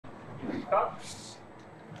cups.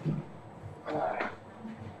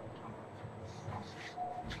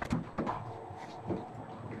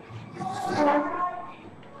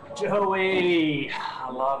 Joey, I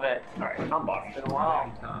love it. All right, I'm boxed. It's been a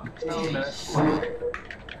while. 2 minutes.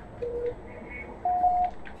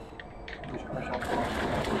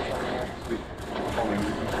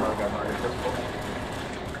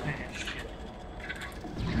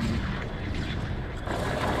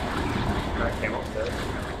 That came upstairs.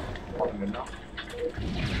 Wasn't good enough.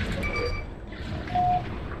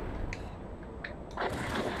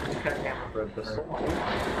 Just got camera for a pistol.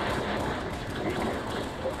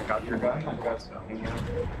 I got your gun. I got stuff.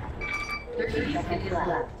 30 seconds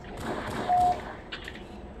left.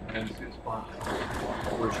 And see the spot.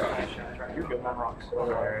 We're trying. You're good on rocks.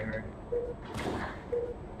 Alright.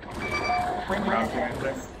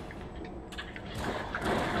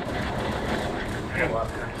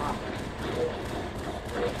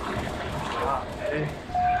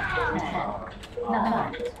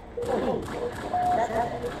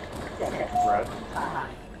 Red.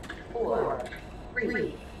 4,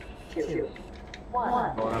 3, 2,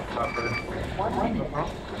 1. Going up top for 1 minute.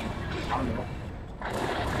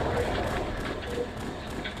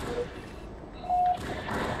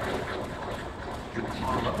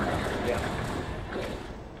 Yeah.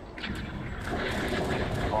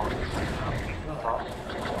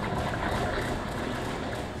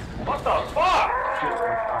 What the fuck?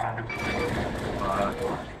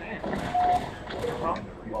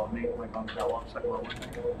 Well, me, like on the left side, or red.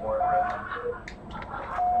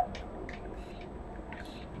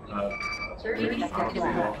 30 seconds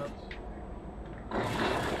left.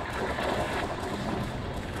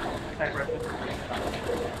 Attack rapid.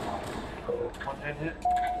 One head hit.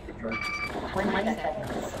 Good try. 20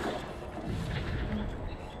 seconds.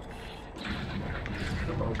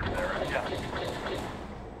 Over there, right? Yeah.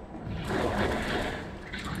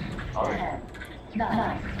 10, 9,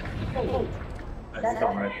 8, That's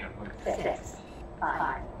coming right 6,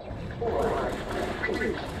 5, 4,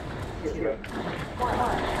 3, 2, 1.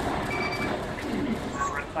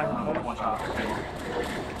 One shot.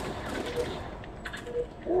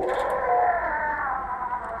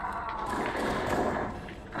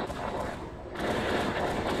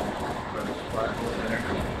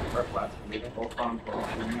 Both on both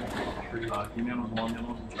email was one, email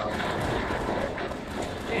was a child.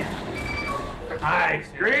 Nice!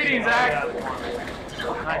 Greetings, Zach!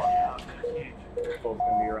 Nice. Both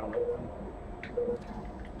gonna be around that one.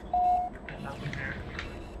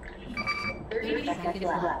 30 seconds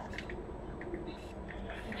left.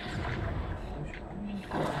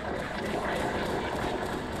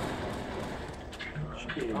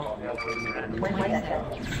 Oh, yeah, 20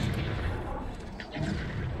 seconds.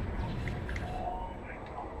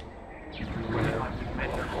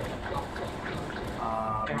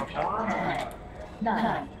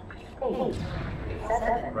 Nine, 8,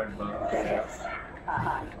 7, 6,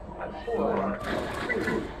 5, 4,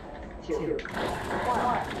 3, 2,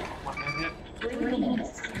 1. 3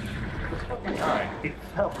 minutes. Alright, it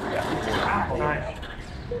fell. Yeah. Nice.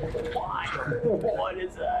 Why? What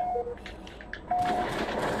is that?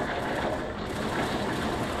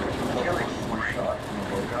 One shot from the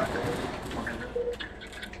low guy.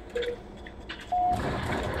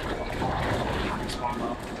 Spawn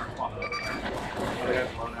up. Spawn up.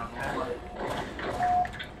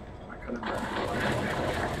 I couldn't burn.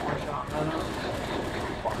 One shot. No.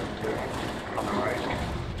 On the right.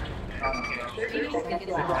 30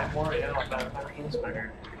 seconds left. More, yeah, like that. That's better.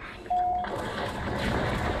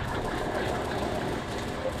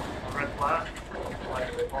 Red flat. Like,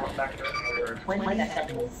 falling back there. 20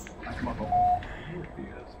 seconds. I come up over.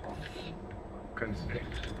 Couldn't see.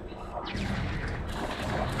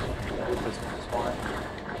 This one's fine.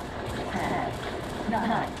 10,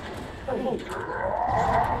 9, 8,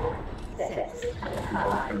 7, 6,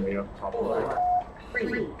 5, Gonna be up top of 4, 3,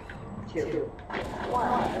 2, 1.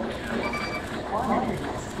 1 minute.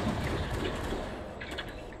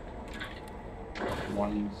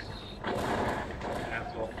 One's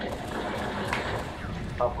asshole.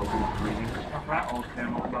 Top of who's breathing. Oh,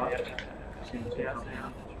 camel about it.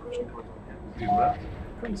 He left?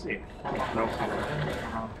 Couldn't see. No.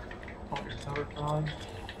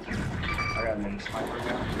 I got an sniper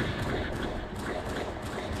gun.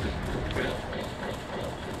 Good.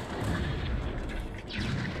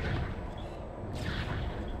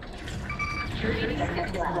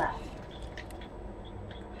 Seconds left.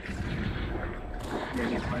 Yeah,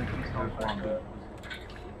 he's my I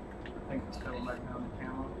think it's still back down the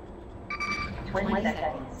camera. 20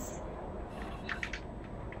 seconds.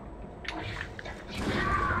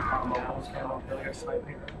 Mobile's got Really good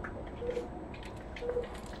sniping.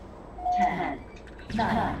 10,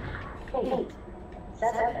 9, 8,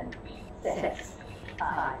 7, 6,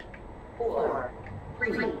 5, 4, 3,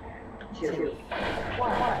 2,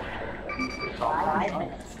 1. 5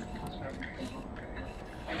 minutes.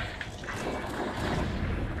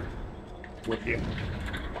 With you.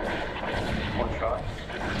 One shot.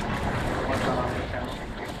 One shot on the camera.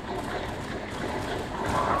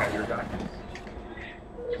 I got your guy.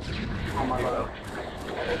 Oh my god.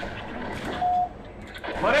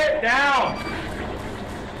 Put it down!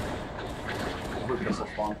 Blue pistol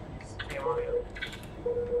spawn. Came on you.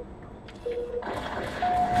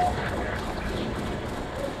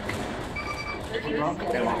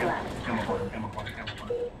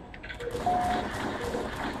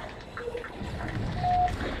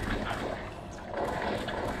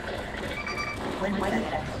 When my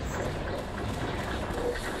defense.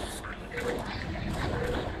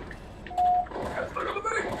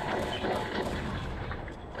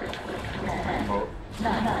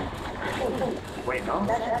 Wait, no? I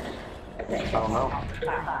don't know.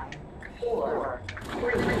 5, 4, 3,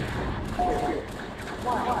 2,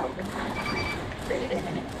 1. 6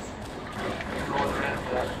 minutes.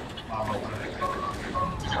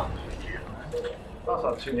 I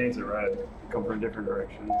saw two nades of red come from a different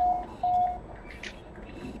direction.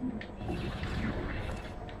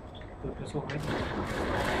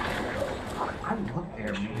 I love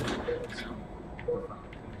air, man.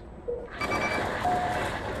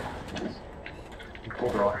 Cool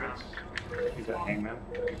draw. He's a hangman.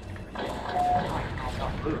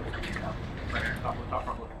 Top blue.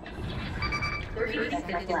 30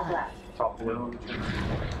 seconds left. Top blue.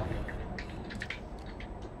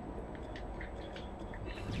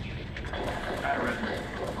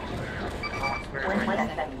 When my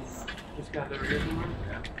defense. Just got the rear one?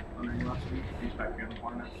 Yeah. Under you last week. He's back here in the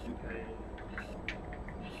corner.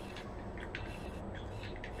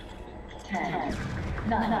 10,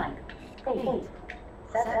 9, 8,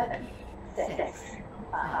 7, 6,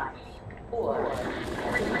 5, 4,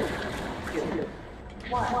 3, 2,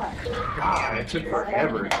 1. God, it took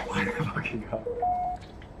forever to find a fucking gun.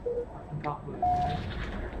 Top blue.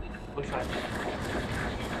 Looks like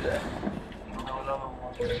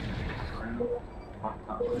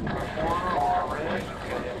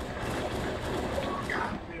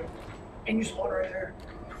and you spawn right there.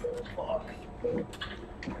 Fuck.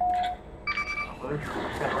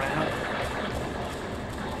 Got ran up.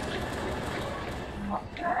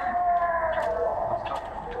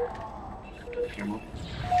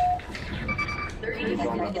 30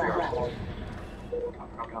 seconds left.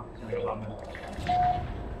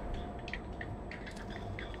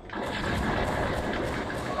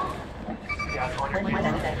 When my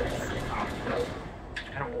defense.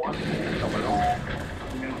 And one.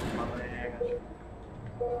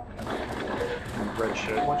 Red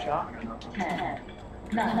shit. One shot. 10,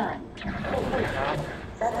 9, 8,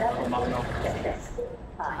 7, 6,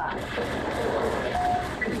 5, 4,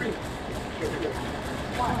 3, 2,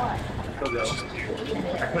 1. Go go.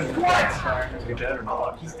 What? Is he dead or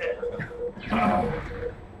not? He's dead.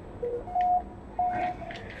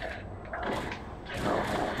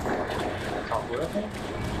 Top blue.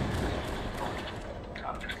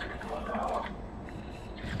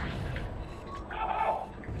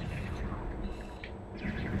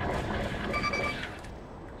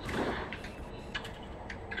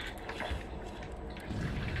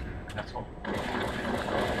 That's all.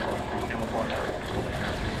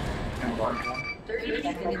 30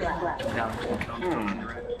 seconds left. Down.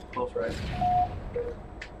 Close right.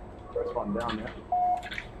 First one down, yeah.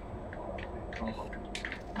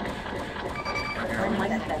 When my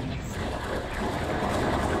defense.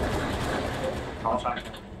 Outside.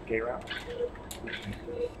 Gate route.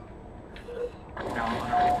 Down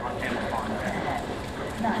on camera spawn.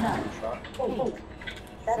 9, Shot.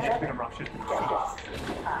 8, 7, Rock shit. 6,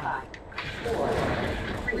 5, 4,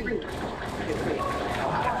 3, 2,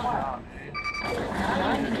 1.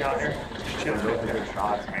 Out here. Shit, really good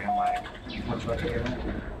shots, man. Like, much like here.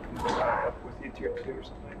 Up with you tier 2 or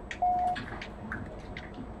something.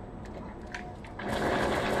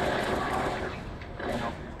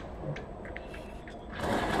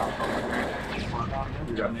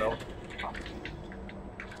 You got belt.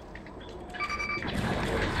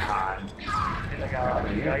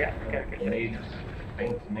 I got nade.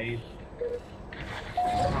 Faint nade.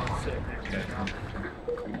 Oh, sick, man.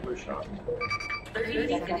 Blue shot. 30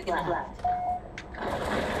 seconds left.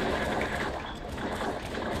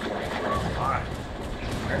 Alright.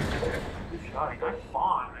 Blue shot. Nice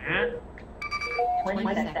spawn, man. 20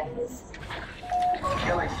 seconds.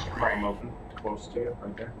 Bottom open. Close to you,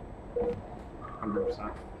 right there.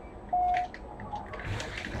 100%.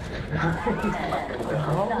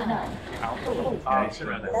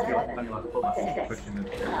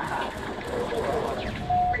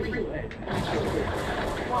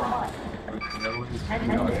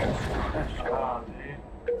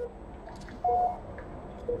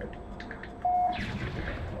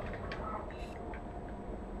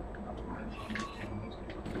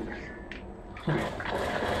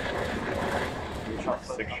 Shot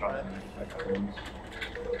 6 shots.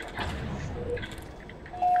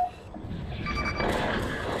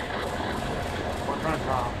 One run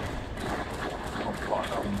top. Oh, fuck.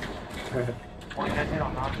 One head hit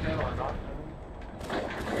on knockdown or knockdown?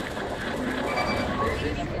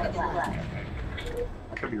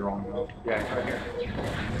 I could be wrong though. Yeah, it's right here.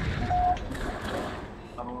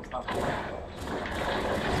 I don't know what's not going on.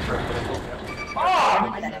 Oh!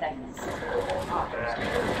 Not bad.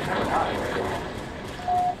 Never died.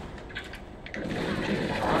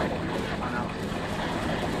 I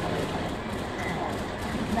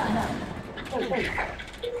know.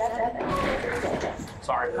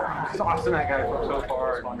 Sorry, I'm saucing that guy from so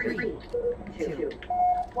far. 3, 2,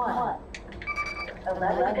 1.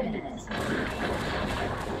 11 minutes.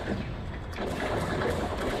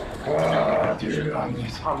 Dude,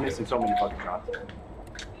 I'm missing so many fucking shots.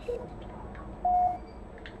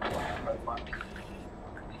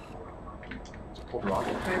 Pull the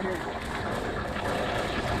rocket.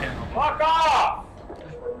 Fuck off!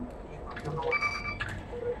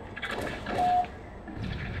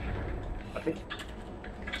 I think.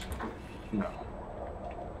 No.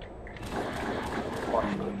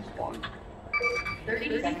 Spawn.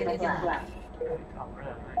 30 seconds left.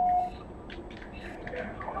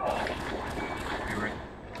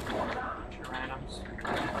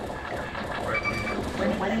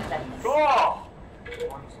 Go!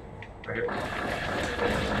 Right here.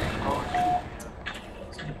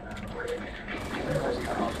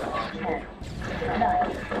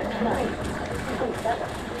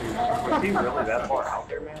 Was he really that far out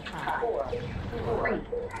there, man? 4,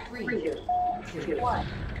 3, 2, 1.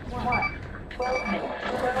 12 minutes.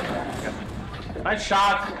 Nice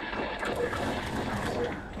shot!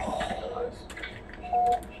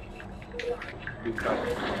 Good cut.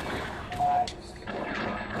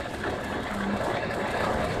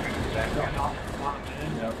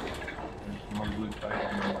 Yep. One blue fight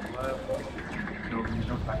on the left. No,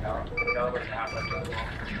 back out. The other was half like that.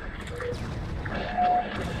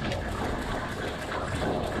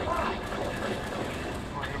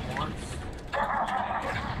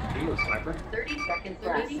 He was sniper? 30 seconds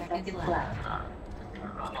left.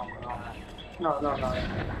 No.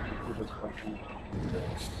 We're just questioning.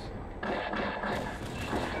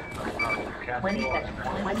 20 seconds.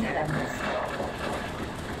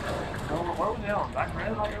 No, what was that on? Back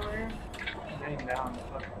red like over here? Laying down.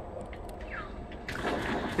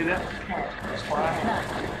 See that? Splash?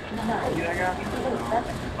 See that guy?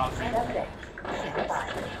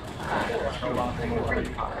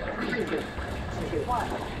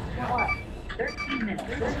 13 minutes.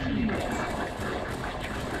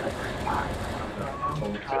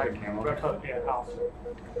 Yeah, house.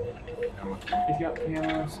 He's got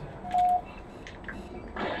cameras.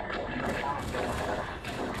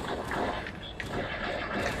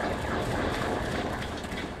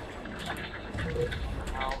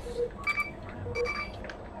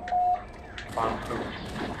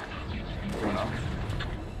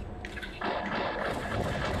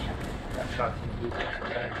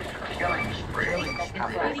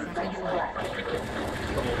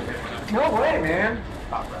 No way, man!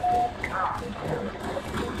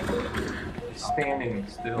 He's standing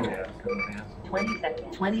still.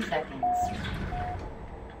 20 seconds.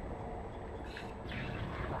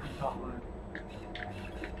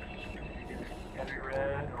 Heavy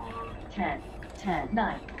red or 10,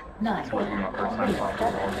 9, 8, 7,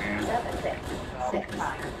 6,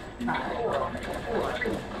 5, 4,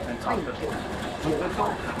 3,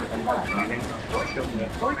 14 minutes.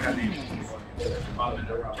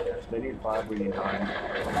 They need 5, we need 9.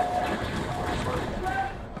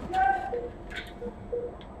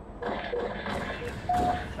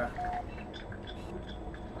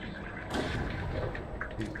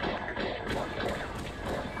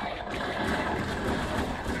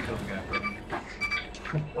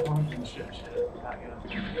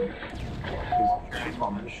 She's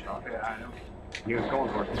on this shot. Yeah, I know. He was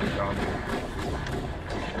going for it.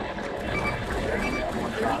 30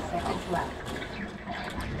 seconds left.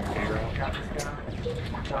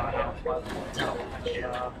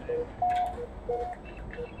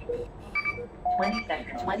 20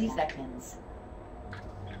 20 seconds.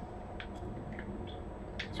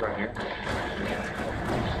 So right here.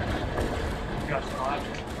 You got shot.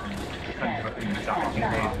 10,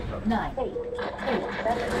 9, 8,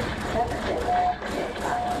 7, 6,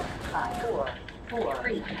 5, 4,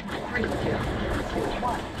 3, 2,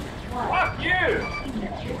 1. Fuck you!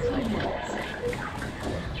 15 minutes.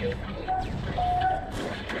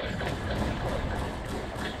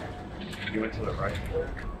 You went to the right.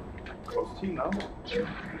 Close to you, no?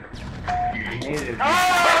 Needed.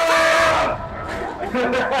 Ah!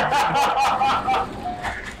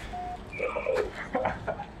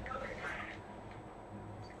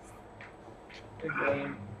 Good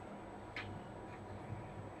game.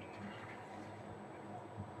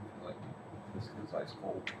 Like, this is ice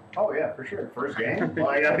cold. Oh yeah, for sure. First game?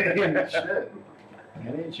 Like, I mean, shit.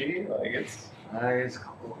 NHE, like, it's Ice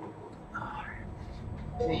cold.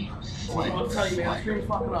 I'll tell you, man, this room's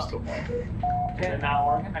fucking up. Can't not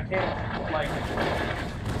working. I can't, like,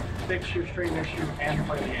 fix your stream issue and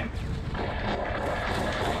play the game.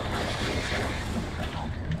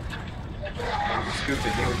 Scoop the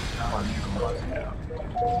game.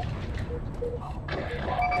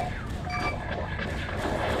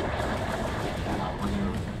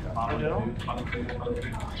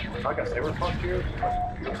 Like I say, we're fucked here.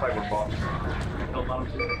 Looks like we're boss.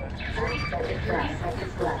 30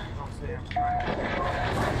 seconds left.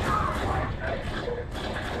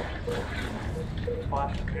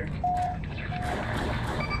 Flash up here.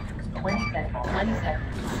 20 seconds. 20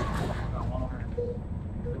 seconds. Got one over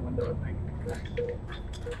the window, I think.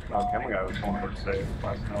 No, camera guy was going for the safe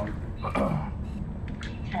last night.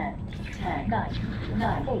 10, 10, 9,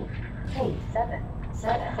 9, 8, 8, 7,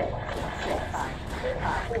 7, 6,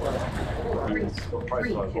 5, 4, 3,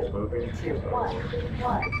 2, 1.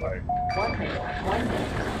 1 minute. 1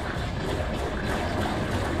 minute.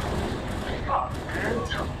 I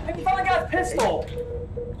finally got a pistol!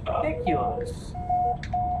 Ridiculous.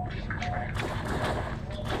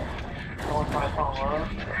 Someone trying to fall low.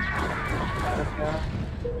 This guy.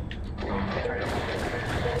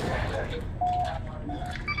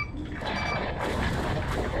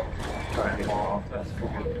 Try to get off. That's good.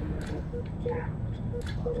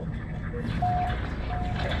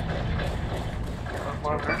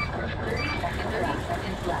 One over. 30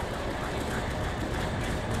 seconds left.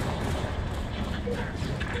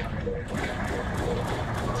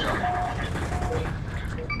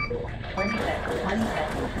 20 seconds. 20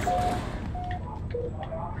 seconds.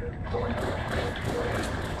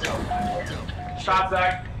 Shot,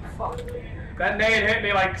 Zach. Fuck. That nade hit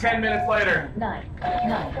me like 10 minutes later. 9, 8,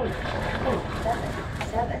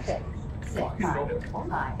 7, 6,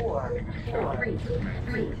 5, 4, 3,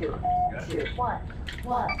 2, 1.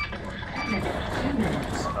 2 minutes. 2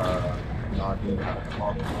 minutes. Not doing that.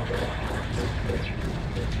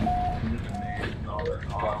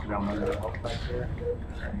 Walk down under the health back there.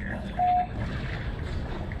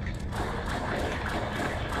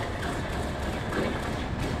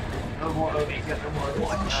 No more OD, get no more OD.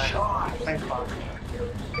 One shot. Thanks, Bob.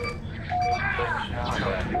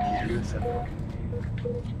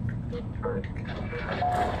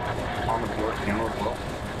 On the floor, camera as well.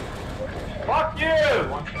 Fuck you!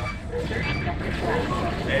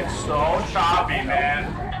 It's so choppy, man.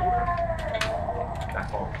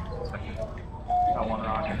 That's all. Got one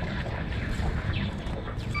rocket.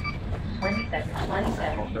 20 seconds. 20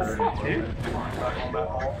 seconds. Dude, back on that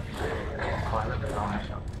hole. Climb it down.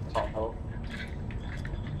 Top health.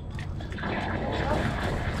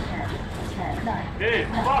 10, 9, Dude,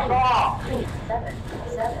 fuck off! 8, 7,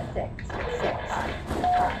 7, 6, 5,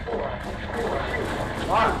 4, 3,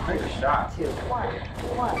 Fuck, take a shot. 2, 1.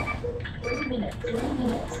 3 minutes. 3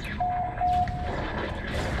 minutes.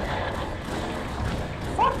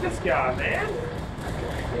 Fuck this guy, man.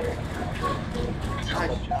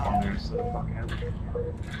 Nice job. There's the fucking.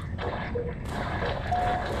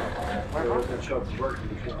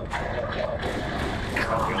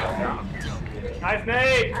 Nice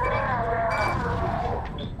nade!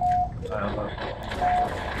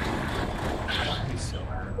 He's so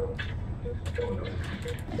mad.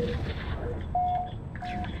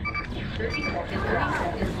 30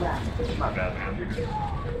 seconds left. Not bad, man.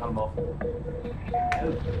 I'm off.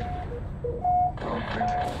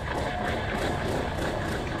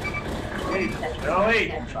 Hey, Joey!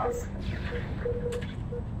 Seconds.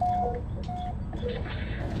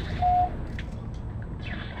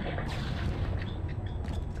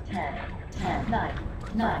 10, 9,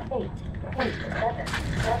 8, 7, 7,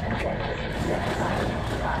 6,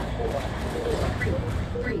 5,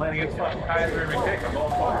 4, 3, Playing against fucking Kaiser every kick. I'm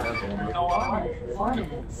going forward. No on. 4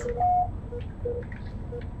 minutes.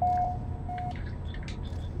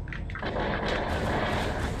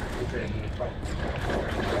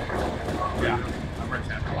 Yeah. I'm rich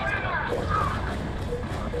at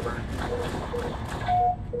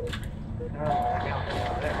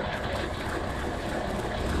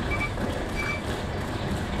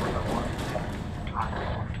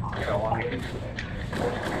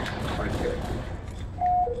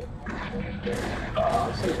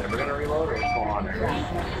Is it ever gonna reload or what's going on 3 there?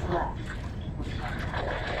 seconds left.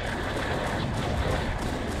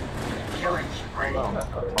 Challenge ready.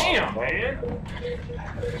 Damn, man.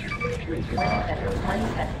 20 seconds. 20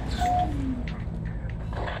 seconds.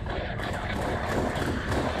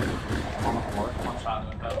 One shot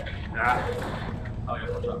of it. Nah. Oh, yeah,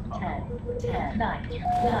 one shot. 10, 10, 9,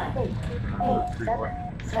 9, 8, 8, 7,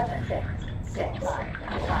 7, 6, 6, 5,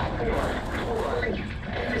 5, 4, 3,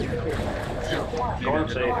 2, 1. Going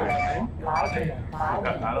safe here. 5 minutes. 5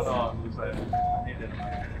 minutes. I don't know who's that. I need it.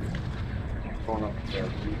 Going up to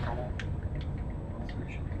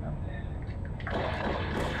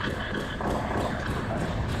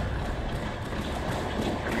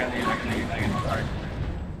Sorry.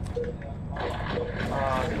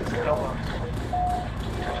 This is Devilman.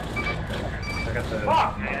 I got the.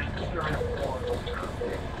 Fuck, man.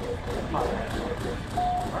 My bad.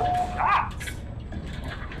 Shots!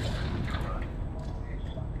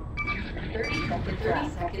 30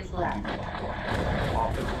 seconds left.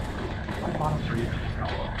 My bottom three.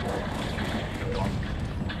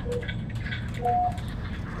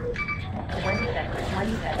 20 seconds.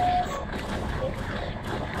 20 seconds.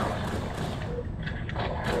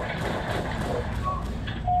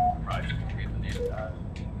 Right.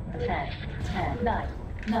 10, 10, 9,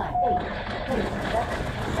 9, 8, 8,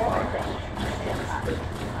 7, 6, 6,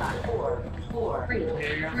 5, 4, 4, 3,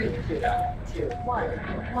 3, 2, 1,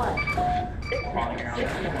 1. 6 minutes.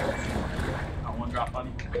 6 minutes. One drop buddy.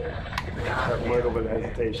 A little bit of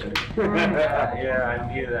hesitation. Yeah,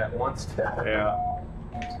 I needed that one step. Yeah.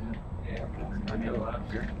 I need a lot of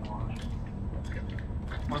beer.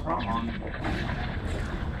 What's wrong?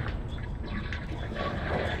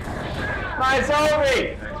 Nice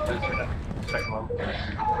homie! Second level.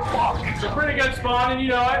 Fuck! It's a pretty good spawn, and you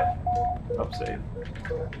know it. Up safe.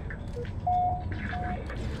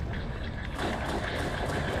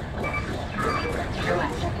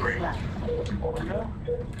 Seconds left.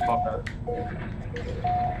 Fuck that.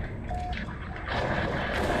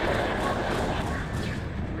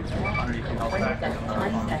 20 seconds.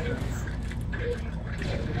 20 seconds.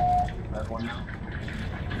 That's one now.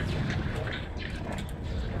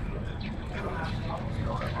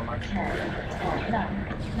 10, 10, 9,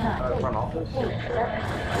 9, Front office? 8, 7,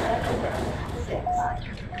 6,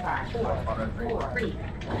 5, 4, 4, 3,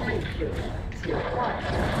 2, 2, 1,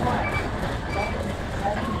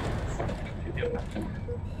 7 minutes.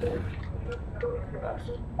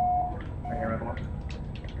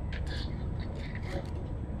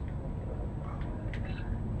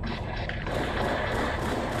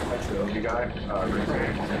 That's the OG guy. I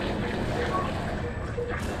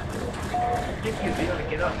think you'd be able to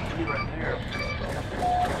get up and be right there.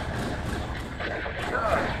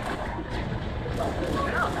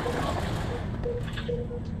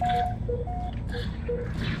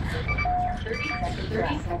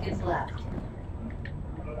 30 seconds left.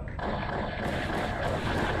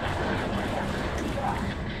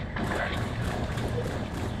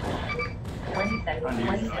 20 seconds.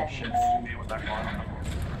 20 seconds. With that one.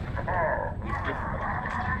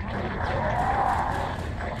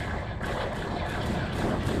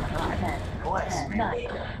 10, 9,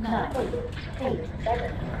 9, 8, 8,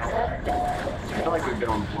 7, 7, 6, I feel like we've been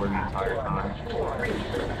on the floor the entire time. 4, 3, 2,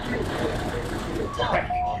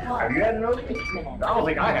 1. Have you had an OG? 6 minutes. I don't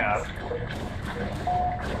think I have.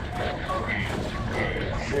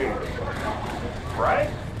 Right?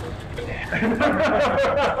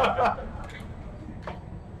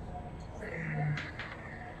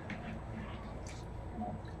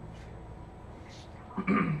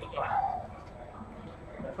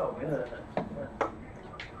 That felt good.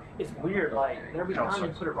 It's weird, like every time you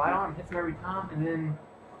put it right on, it hits them every time, and then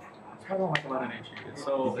it's kind of like letting it. It's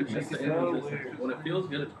so, it's just the inconsistency. When it feels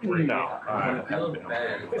good, it's great. No, When it feels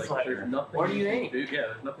bad, It's like, there's nothing. where do you aim? do. Yeah,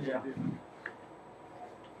 there's nothing you can do.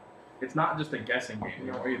 It's not just a guessing game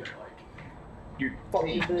anymore either. Like, you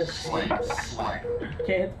Fucking this. Can't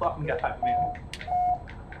hit the fucking guy, man.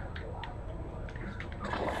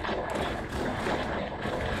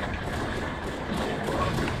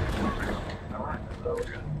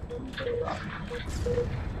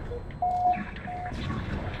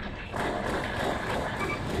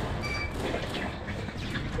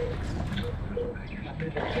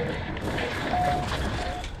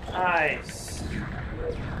 Nice.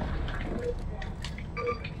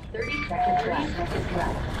 30 seconds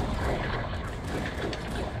left.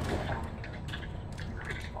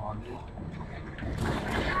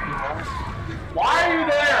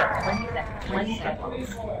 Oh,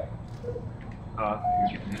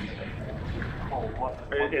 what?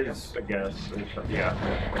 It is, I guess. Yeah.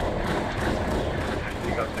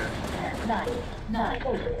 You got there. 9, 9, 8,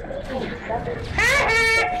 7,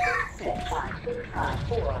 6, 5,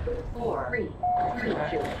 4, 4, 3, 2,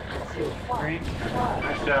 2, 1.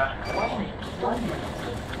 Nice shot. 1 minute, 1 minute.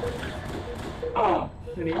 Oh,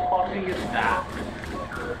 and he fucking gets that.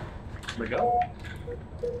 Let go.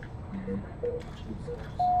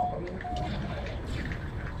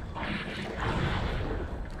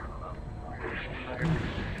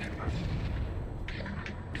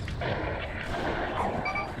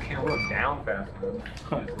 Can't look down fast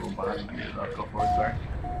enough. Little body. Go for it, sorry.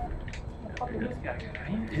 This guy,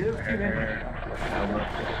 he is Here,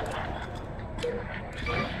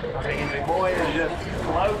 I mean, the boy is just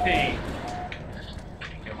floating.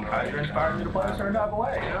 You're inspiring me to play a certain type of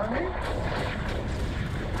way, you know what I mean?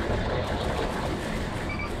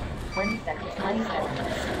 20 seconds, 20 seconds.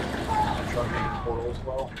 Trucking portal as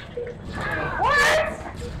well. What?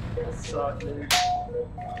 Suck, dude.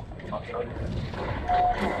 I'll try to 10,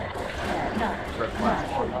 9,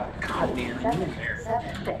 God damn, 7,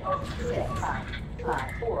 6,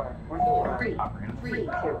 5, 4, 3, 2,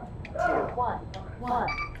 1.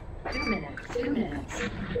 2 minutes, 2 minutes.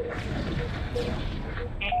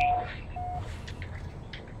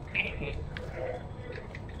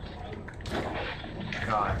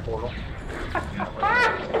 God, portal.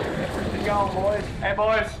 Keep going, boys. Hey,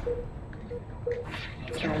 boys.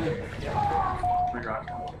 Free rock.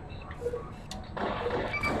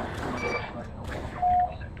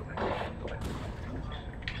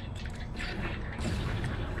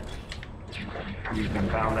 You've been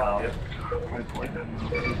found out. Yep.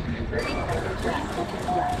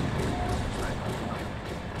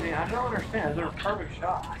 Man, I don't understand. They're perfect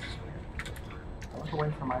shots. I want to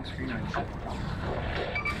wait for my screen and shit.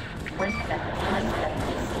 20 seconds, 20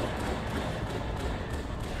 seconds.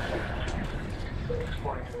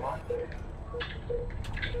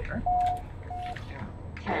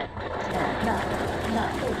 10, 9,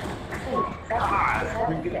 8,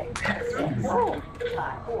 7, 6,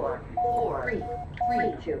 5, 4,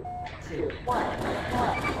 3, 2, 1.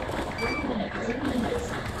 3 minutes, 3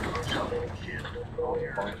 minutes.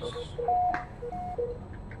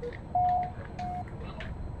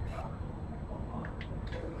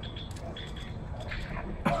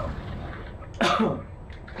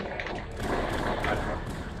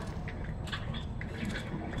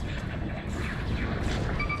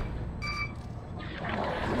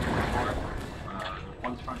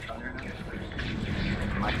 One's front shot here now.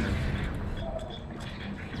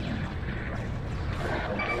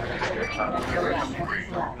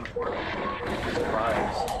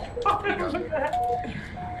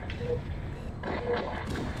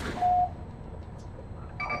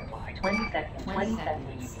 20 seconds, 20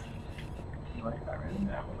 seconds. You like that, right?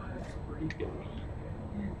 That one is pretty good.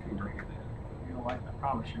 You can bring it in. You don't like that, I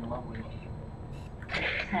promise you're gonna love it.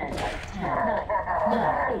 10,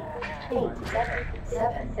 9, 8,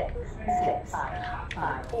 7, 6,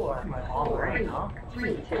 5, 4,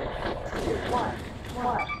 3, 2, 1.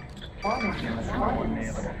 1 minute, 1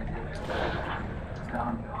 minute.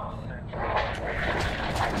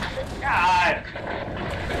 God!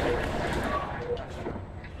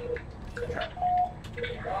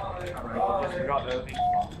 Alright, disregard those.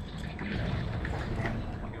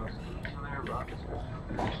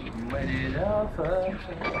 Wet it up first.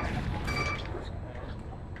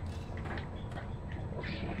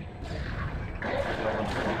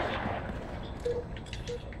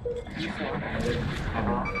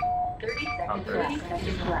 Thirty seconds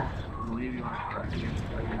left. I believe you are correct.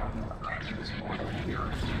 This morning here.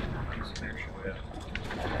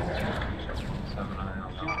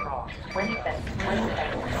 20 seconds, 20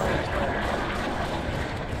 seconds.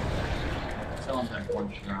 Someone's had one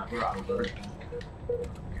shot. We're out of there.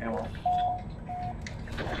 Okay, well.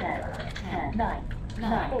 10, 9,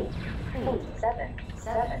 8, 7,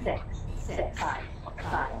 6, 5,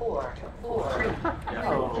 4, 3,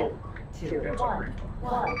 2, 1.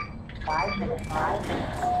 5 minutes, 5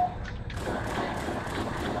 minutes.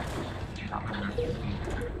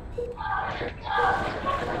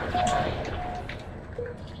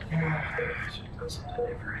 Should have done something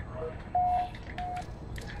different.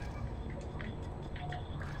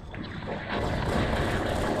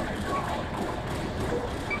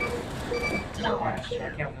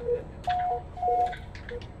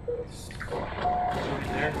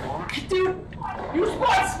 Dude, you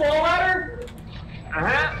spot small ladder?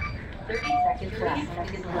 30 seconds left.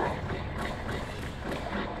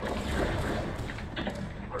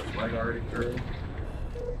 First leg already through.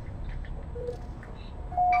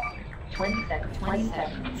 20 20 seconds. 20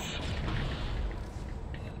 seconds.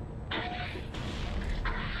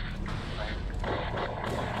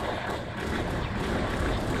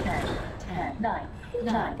 10, 9,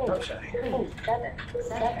 8, 7,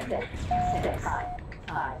 7, 6,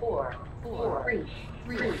 5, 4, 3,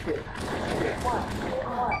 2, 1.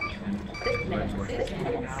 6 minutes. 6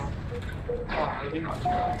 minutes.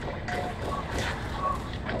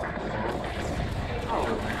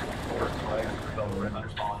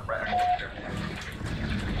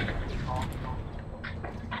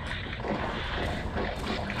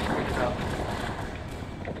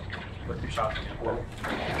 With 2 shots on the floor.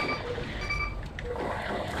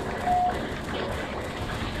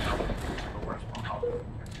 The worst one, I'll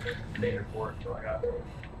native for it until I got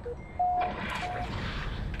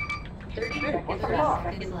 30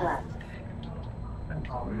 seconds left. and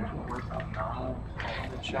probably just work out now.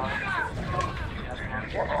 Good shot.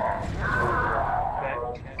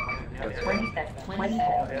 20 seconds. 20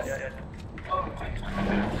 seconds.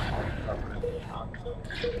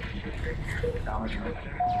 Damage.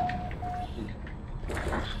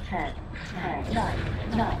 10, 9,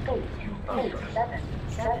 8,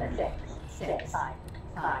 7, 6,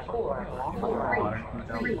 5, 4,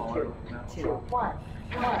 3, 2, 1.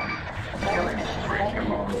 7 minutes.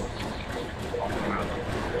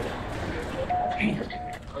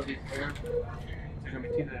 Love you, man. There's gonna be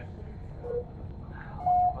 2 there.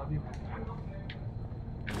 Love you.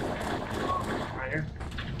 Right here.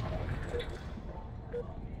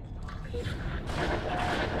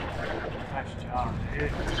 Nice job, dude.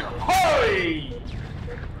 Holy!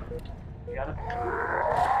 You got it?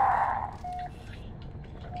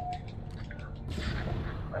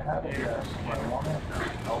 I have a walnut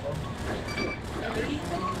elbow. 30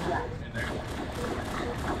 seconds left. In there.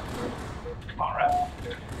 Come on, ref.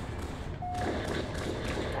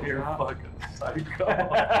 You're a fucking psycho.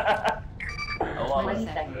 20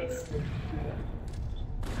 seconds.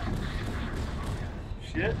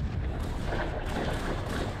 Shit.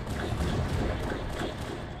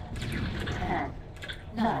 10,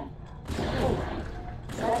 9, 8,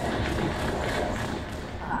 7, 6,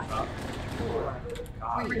 5, 4,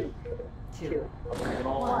 3, 2,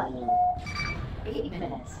 1. 8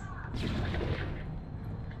 minutes.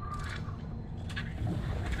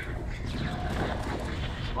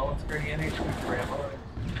 Well, it's pretty NH for him.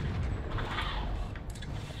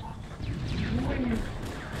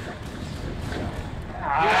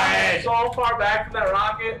 Yeah, so far back from that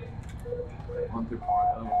rocket. 1 through 4.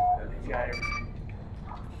 He's got everything.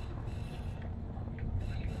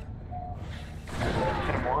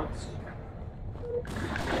 Hit him once.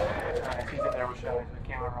 Alright, he's in there with Shelly. The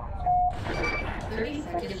camera wrong. 30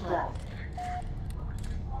 seconds left.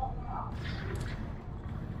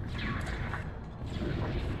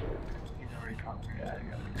 He's already caught me. Yeah, you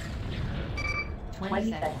got it.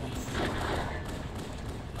 20 seconds.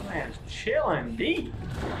 Man, it's chilling deep. You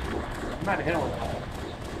might have hit him with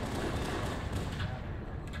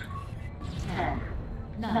 10,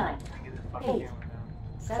 9, that. Get this fucking 8, camera down.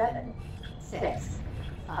 7, 6,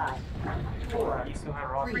 5, 4, He still had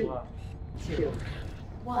Rocky 3, left. 2,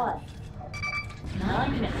 1.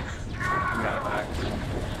 9 minutes. You got it back.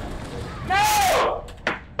 No!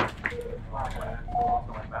 Off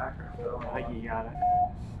my back or so. I think he got it.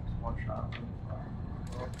 Just 1 shot.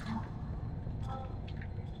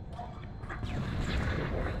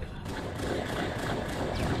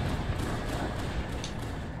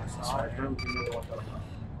 Sorry.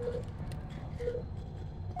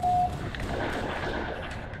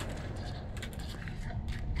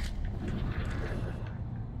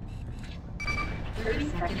 Thirty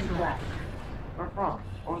seconds left. Where from?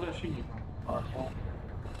 Where was that shooting you from?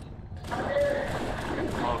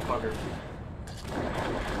 Motherfucker.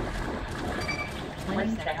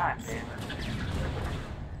 20 God seconds. damn it.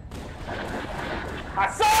 I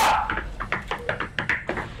suck!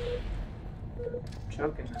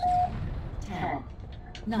 Choking this. 10,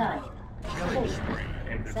 9, 8,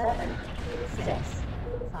 7, 6,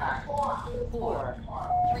 5, 4,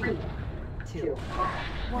 3, 2,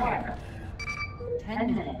 1.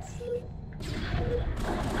 10 minutes.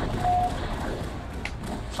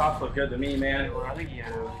 Shots look good to me, man. I think he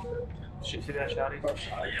had a... Shit, see that shot? He's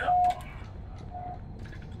Yeah.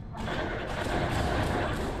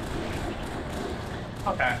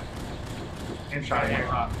 Okay. In shot here.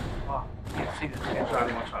 Oh, you can't see this. In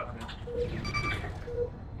shot, 1 shot.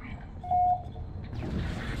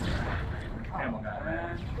 Camel guy,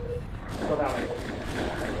 man. Go that way.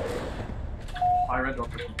 I read door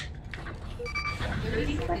for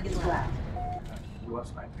 30 seconds left. you was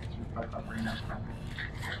sniping. So you probably thought bringing that from me.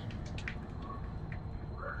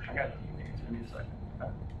 I got it. Give me a second.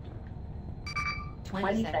 Okay.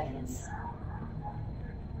 20 seconds.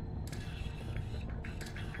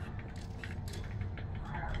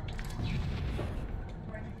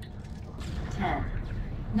 10,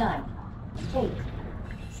 9, 8,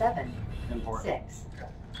 7, 6,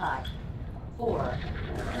 5, 4,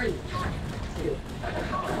 3, 2,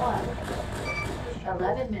 1.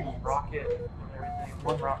 11 minutes. Rocket and everything.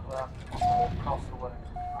 One rock left across the way.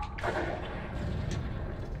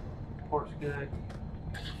 Port's good.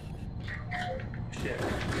 Shit.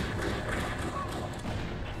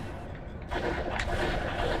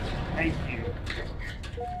 Thank you.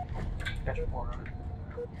 Got your port on it.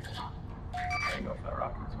 I can go for that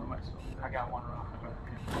rocket, so I might still. I got one rock.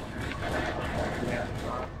 Yeah.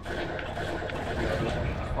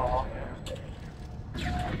 Fall off.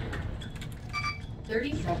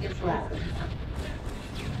 30 seconds left.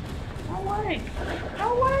 No way! No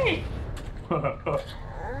way!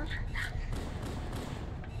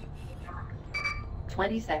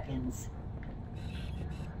 20 seconds.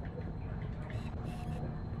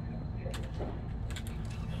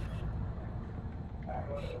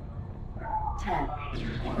 10,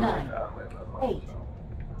 9, 8,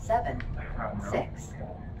 7, 6,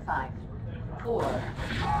 5, 4,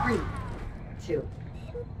 3, 2,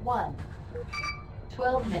 1.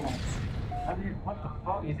 12 minutes. I mean, what the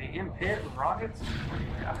fuck? Is he in pit with rockets?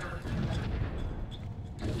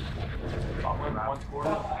 I'll win 140.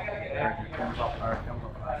 Alright, comes up.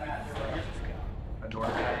 The door.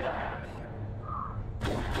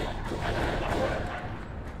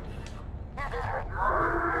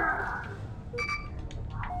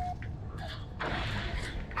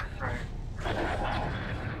 Right.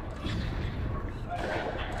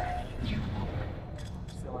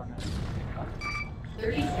 Still on that.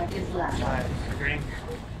 30 seconds left. Nice. Green.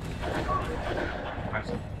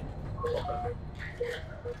 Nice.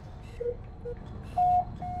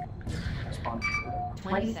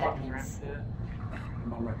 20 seconds.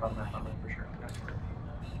 I'm right for sure.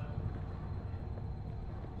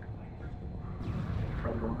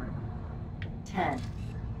 Probably going right. 10,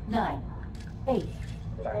 9, 8,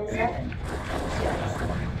 7, 6,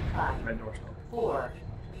 5, Red door still. 4,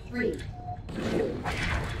 3, 2,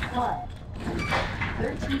 1.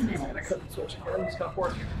 13 minutes. Switch again. Stop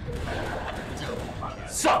working.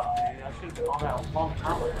 Suck! I should have been on that a long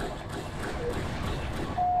time ago.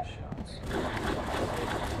 Shots.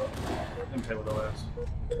 Didn't play with OS.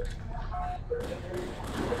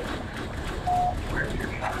 Where's your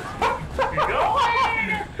shot?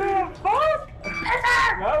 The fuck?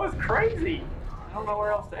 That was crazy. I don't know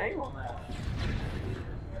where else to aim on that.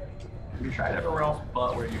 You tried everywhere else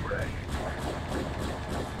but where you were at.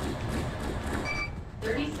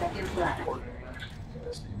 30 seconds left.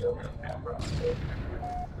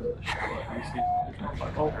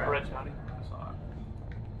 Oh, Red Johnny.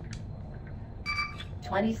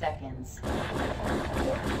 20 seconds.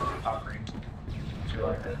 Top green. Do you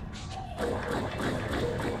like that?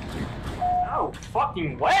 No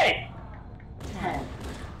fucking way! 10,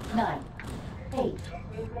 9, 8,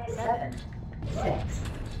 7, 6,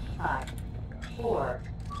 5, 4,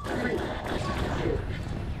 3, 2,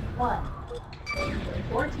 1.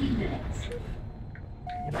 14 minutes.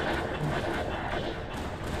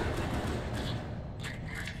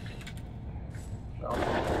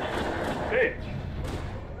 Hey!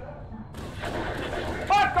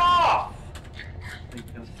 Fuck off!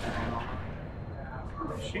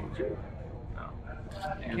 Shoot you. No.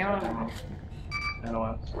 NOS.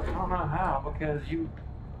 NOS. I don't know how, because you...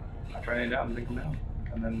 I tried it down and take them down.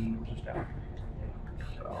 And then it was just down.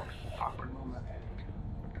 So, awkward moment.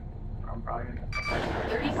 I'm probably gonna...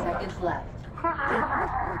 30 seconds left.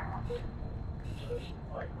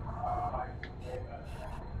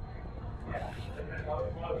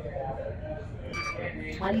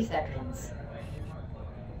 20 seconds.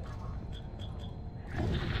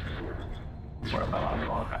 Where am I on the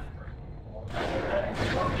wrong guy?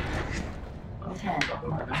 10,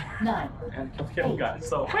 9, And kill guys,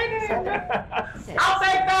 so... 7, 6, I'll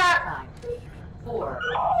take that! 5, 4,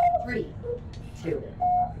 3, 2,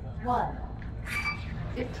 1.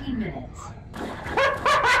 15 minutes.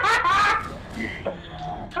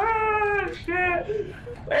 Oh, shit!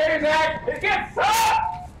 Hey, Zach! It gets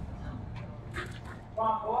sucked!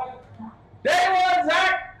 Day one,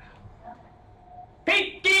 Zach!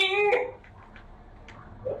 Peeking!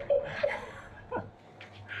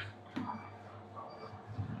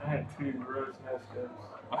 I had 2 gross mess ups.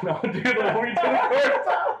 I know, dude, like, we did it first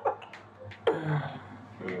time. Oh,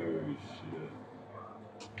 shit.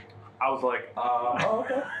 I was like, oh,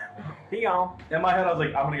 okay. He gone. In my head, I was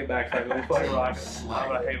like, I'm gonna get back, so I'm gonna fucking rock it. I'm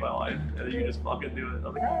gonna hate my life. And then you just fucking do it. I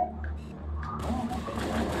was like, oh.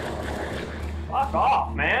 Fuck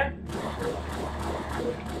off, man.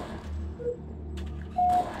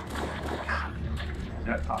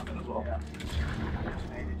 That talking as well.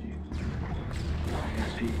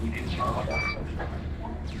 See, he didn't show up.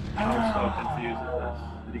 I'm so confused with this.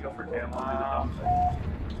 Did he go for camo? Do the dumb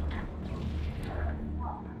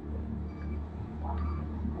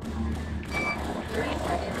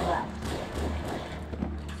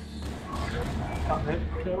thing?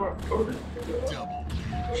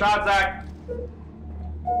 Shot, Zach.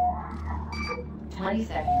 20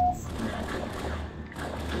 seconds.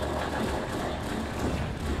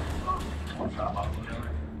 One shot bottom of the other.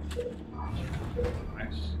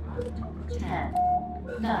 Nice. 10,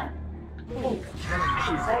 9, 8, 7,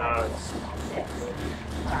 6,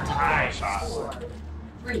 5, Nice shot. 4,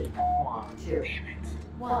 3, 2,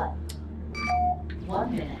 1.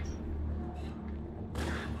 1 minute.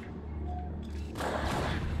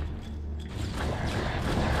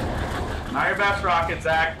 Not your best rocket,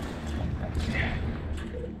 Zach.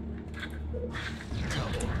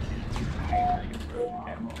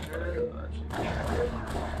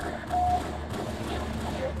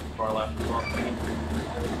 Far left as well.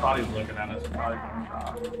 Thought he was looking at us. Probably one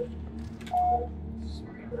shot.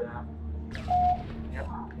 Yep,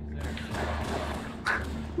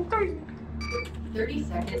 he's 30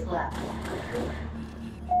 seconds left.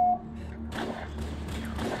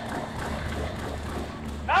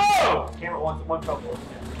 No! Camera one trouble.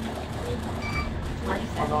 20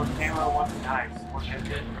 Oh no, seconds. camera one's nice. One hit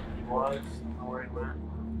it. He was. I don't know where he went.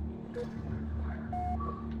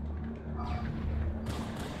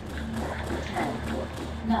 10,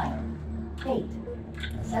 9, 8,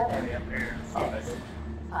 7, 6,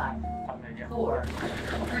 5, 4,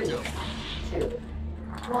 3, 2,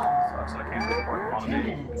 1. Sucks. I can't get more 2 than 1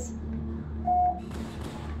 minutes.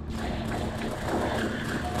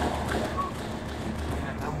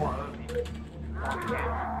 And no more of me.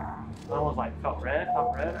 That was like felt red,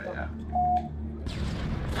 top red. Yeah.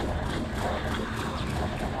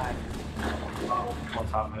 One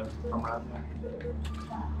top mid from right there.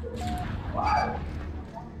 Wow.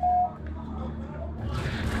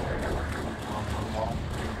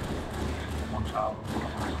 One shot.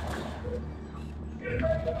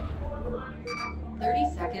 30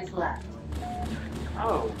 seconds left.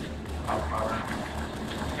 Oh, Top power.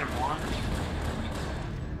 camera one.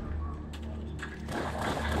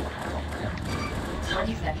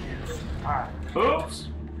 20 seconds. Alright. Oops.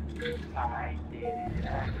 I did it.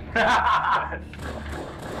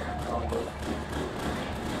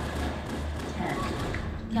 10,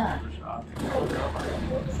 9, Shot.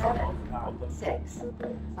 7, 6,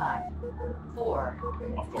 5, 4,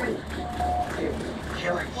 Of 3, course. 2,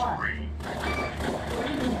 1. 3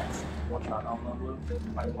 minutes. One shot on the blue.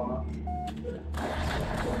 Might one up.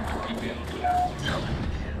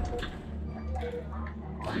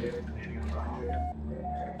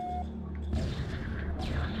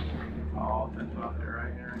 Oh, that's out there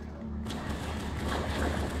right here.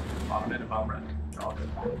 Bottom mid and bottom red. All good.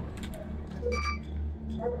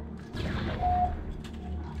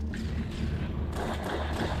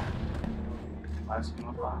 Last one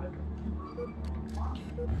on bottom mid.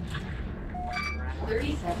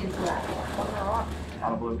 30 seconds left.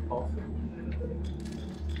 On a blue, both.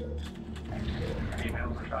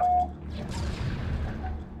 Emails or shot.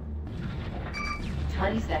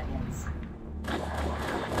 20 seconds.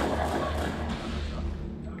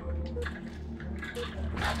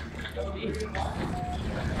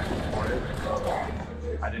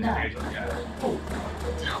 I didn't engage those guys.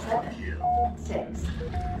 7, 6,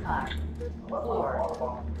 5,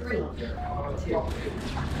 4, 3, 2, 1.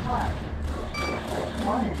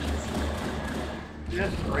 1 minute.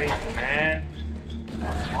 Just great, man.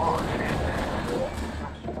 Come on, man.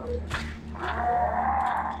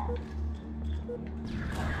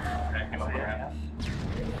 Okay, come up here.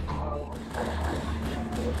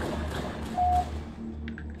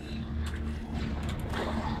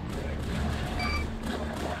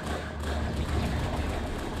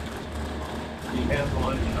 He has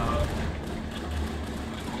one shot.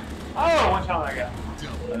 Oh, one shot I got.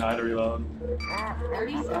 And I had to reload.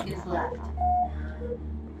 30 seconds left.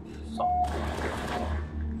 So.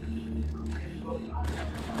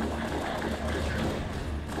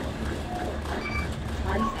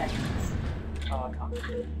 20 seconds. Oh, come.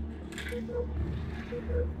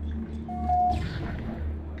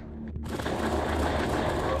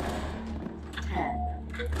 10,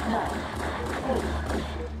 9, 8,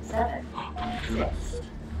 7, 6,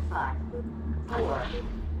 5, 4,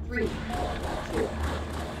 3, 2,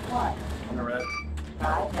 1. On the red.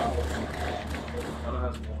 5 minutes. Other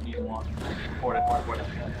has one. He's one. Port it.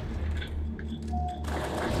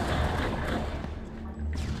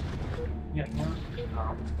 Yeah,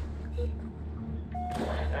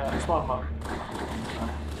 spawn mode.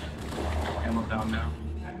 Ammo down now.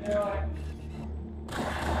 Down here.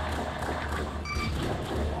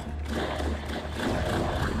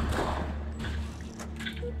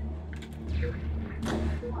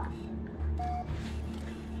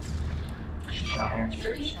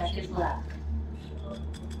 30 seconds left.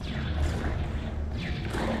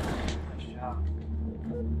 Nice job.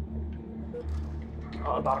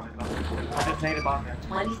 Oh, the bottom is I just named the bottom there.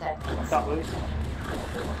 20 seconds. Stop loose.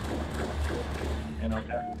 And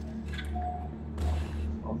okay.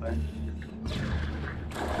 Okay.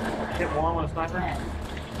 Hit one with a sniper. 10,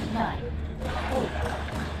 9, 8,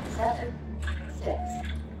 7, 6,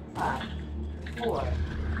 5, 4,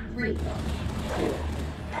 3, 2,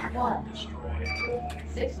 1.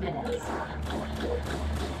 6 minutes.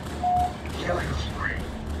 Killing spree.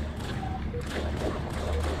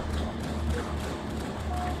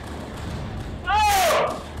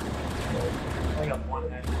 I got one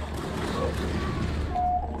hit.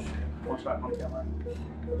 One shot, one camera.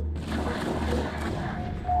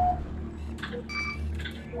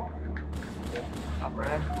 Top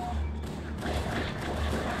red.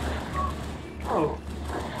 Oh.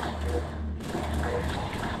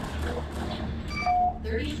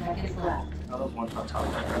 30 seconds left. Oh, that was one shot top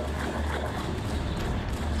right.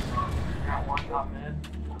 Got one top mid.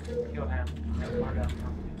 Kill him. Far down.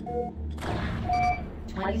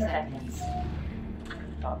 20 seconds.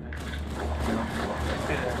 Top mid.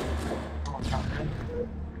 Stay there. Come on, top mid.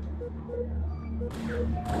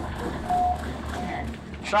 10,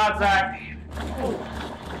 Shot, Zach. 8,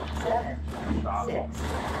 7, 6,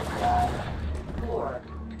 5, 4,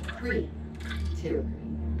 3, 2,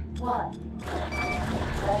 1.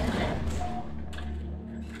 7 minutes.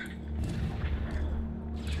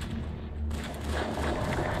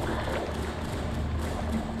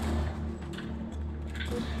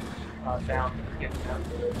 Down. Get down.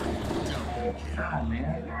 God,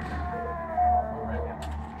 man.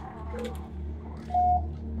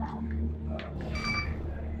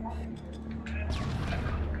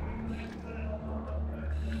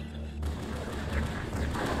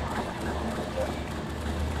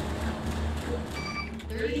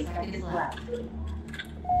 30 seconds left.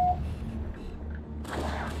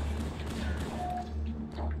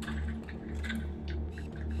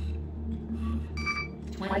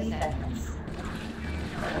 Twenty seconds.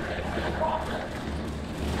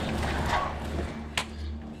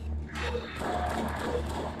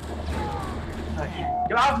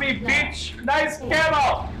 Get off me, bitch! Nice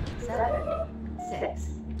camo! 7, 6,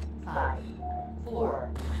 5, 4,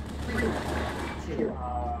 3, 2,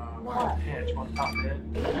 1. Pitch, one top mid.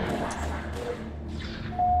 8 minutes.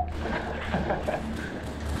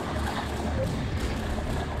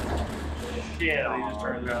 Shit, Yeah, he just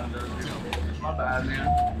turned around and does it. My bad, man.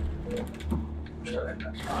 Shut it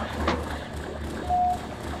down.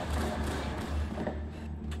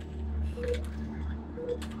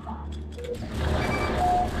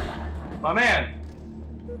 My man!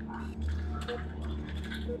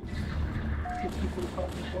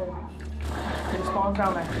 It spawns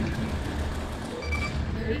down there.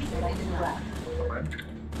 30 seconds left.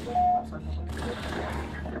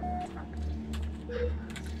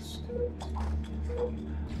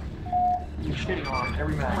 You're shitting on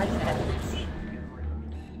every 20 match. seconds.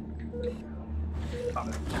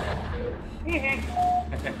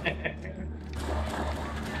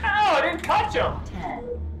 Oh, I didn't touch him! 10,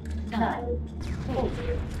 9, 8,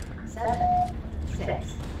 7,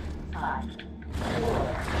 6, 5,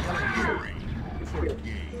 4, 3, 2,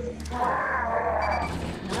 1.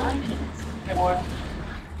 9 minutes. Hey, boy.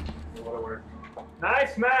 What a word.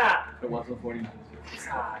 Nice map! It wasn't 49.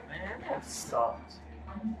 God, man, that sucks.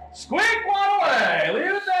 Squeak one away!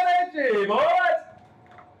 Leave it that AG, boys!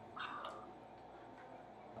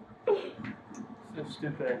 So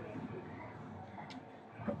stupid.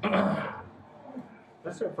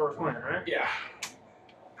 That's their first win, right? Yeah.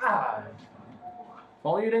 God. If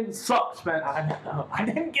only you didn't suck, Spence. I know. I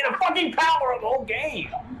didn't get a fucking power of the whole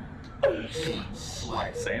game.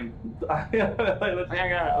 Like, same. I think I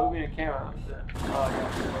got an OB and camera. Oh,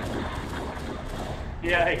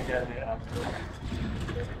 yeah. Yeah, he does, yeah.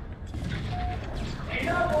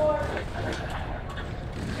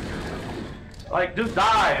 Like, just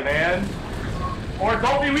die, man. Or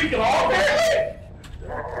don't be weak at all, man.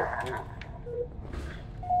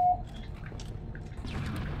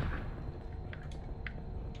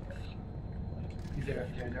 He's there.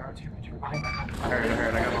 There are two. I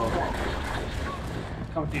heard. I got a little.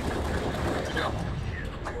 Come with you.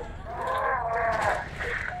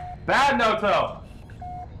 Bad Noto.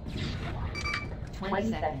 20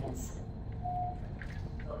 seconds.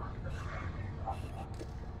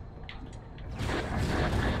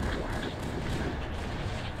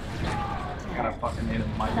 fucking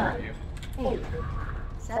native might hurt you. 8,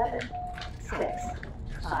 7, 6,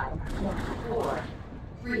 5, 4,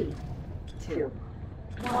 3, 2,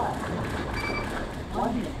 1.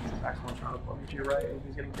 1 minute. Maximum trying to plug me to your right, and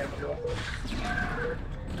he's getting damage off.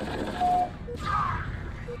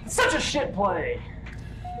 Such a shit play!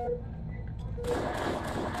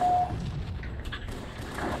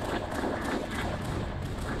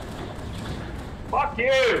 Fuck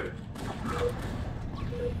you!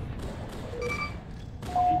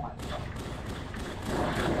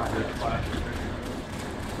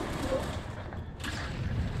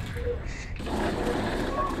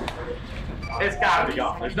 It's gotta be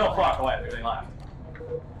gone. There's no fucking way there's any left.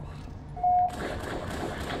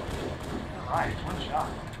 Alright, one shot.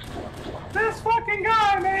 This fucking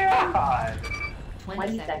guy, man! God.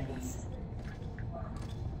 20 seconds.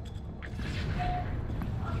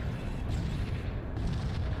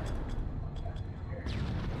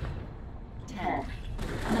 10,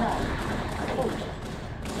 9, 8,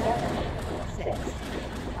 7, 6,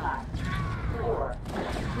 5, 4,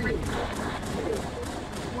 3, 2,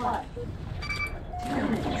 1. 2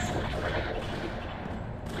 minutes.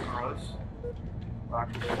 Gross. Rock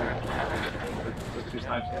is there. The 2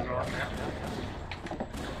 snipes in there.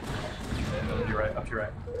 And then to your right, up to your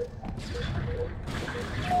right.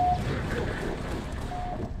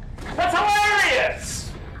 That's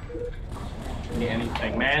hilarious! Give me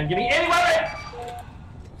anything, man. Give me any weapon!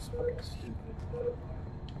 It's fucking stupid.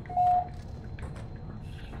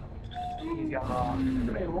 He's got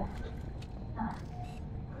debatable.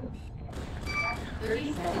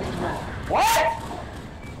 30 seconds left. What?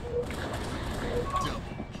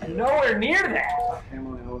 Nowhere near that!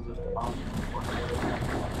 Family knows it.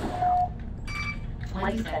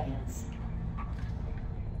 20 seconds.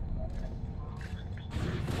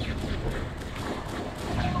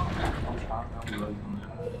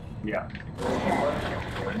 Yeah.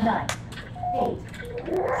 10, 9, 8, 7,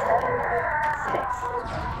 6,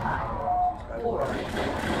 5, 4,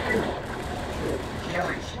 3, 2,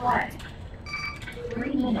 1.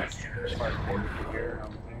 3 minutes.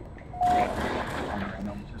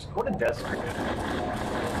 What a desert.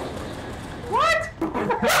 What?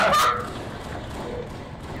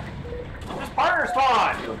 Just partner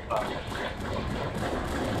spawn!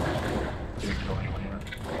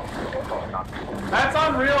 That's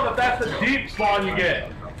unreal that that's the deep spawn you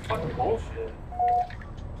get. Fucking bullshit.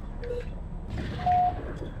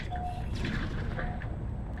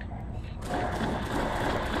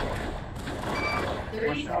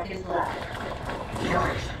 Seconds left.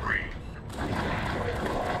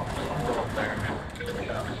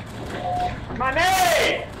 My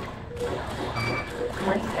name!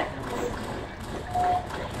 20 seconds.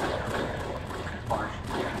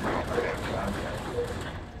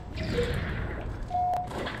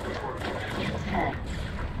 10,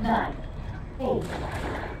 9, 8,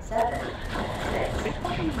 7, 6,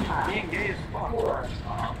 5, Being gay as fuck. 4,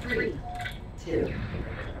 3, 2,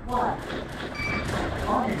 1.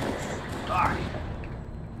 1 minute.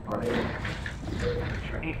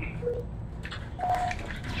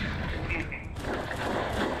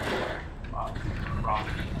 Fuck. Rock.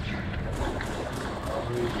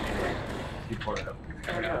 He poured it up.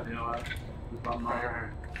 You know what? Who's on my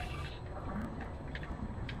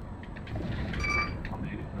I'll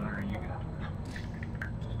need it. Whatever you got.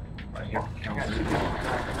 Right here. I got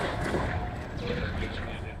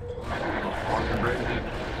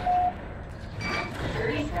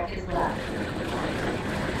 30 seconds left.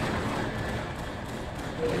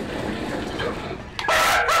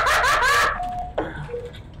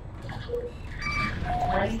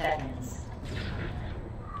 20 seconds.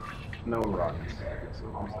 No rockets. So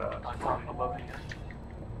who's that? on top above me.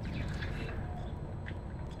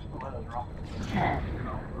 10,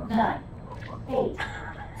 9, 8,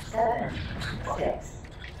 7, 6,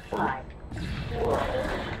 5, 4,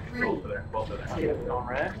 3, Both of there. Both of there. 2, On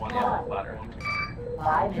red? One on the ladder.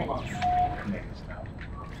 5 minutes.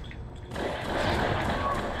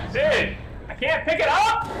 Dude, I can't pick it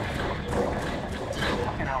up!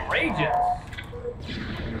 Fucking outrageous.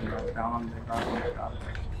 Down,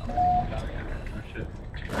 shit.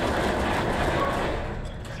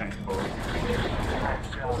 Same boat.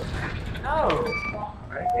 No!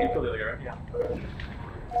 Right? You feel the other guy, right? Yeah.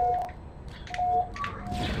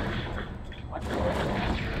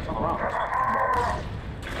 Something wrong.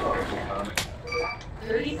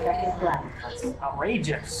 30 seconds left. That's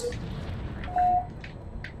outrageous.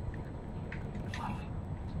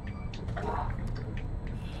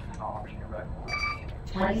 Oh, you're right.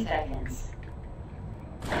 20 seconds.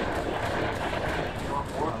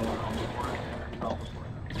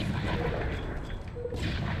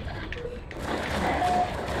 10,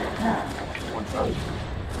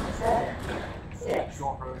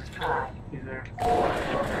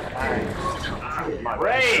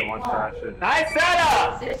 shit. Nice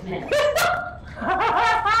setup! 6 minutes.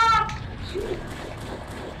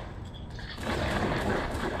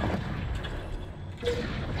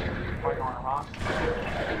 Are you on a rock?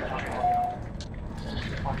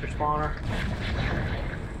 Off your spawner.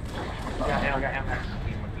 Got him.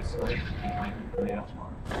 With this side. Yeah.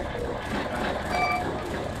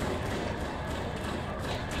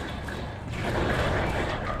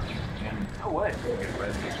 No way.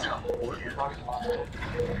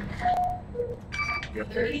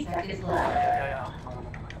 30 seconds left. Yeah.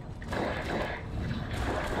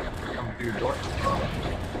 Come through your door.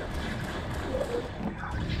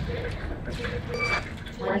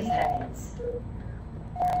 20 seconds.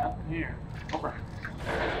 Nothing here. Over.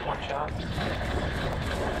 One shot.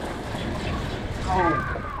 Oh.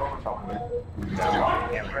 9,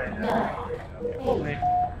 8,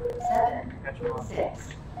 7,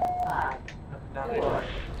 6, 5, 4,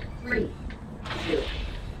 3, 2,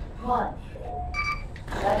 1.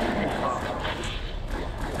 7 minutes.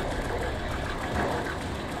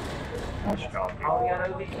 Oh, we got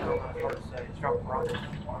OB. Drop rock.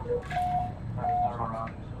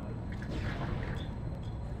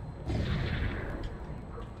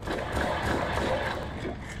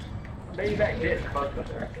 Maybe back this, both of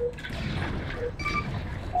them.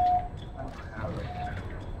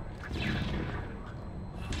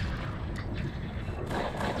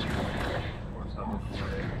 What's up with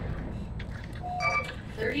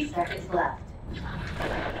 30 seconds left.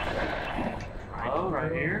 Oh,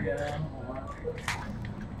 right here.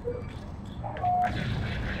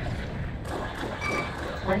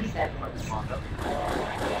 20 seconds.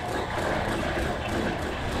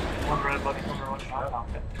 One red bucket, one shot.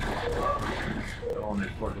 Okay. the only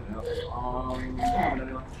ported out? 10,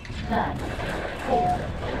 9, 8,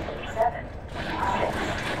 7, 6,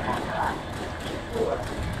 5, 4,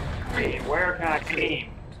 Hey, where can I team?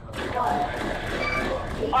 1.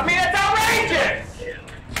 I mean, it's outrageous!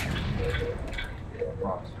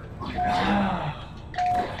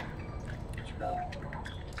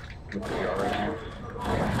 What's the R right here?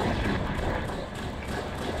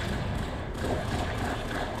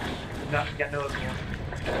 No, got no again.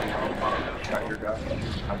 Got your guy?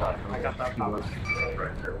 I got him. I got that He was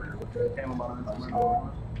right there where you're looking. Came about it.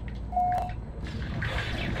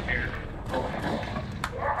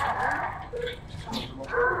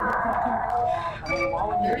 I mean, why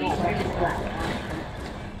would 30 you go? seconds left.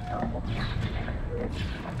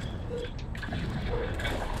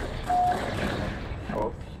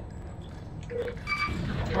 Oh,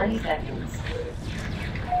 20 seconds.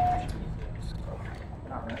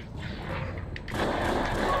 Alright.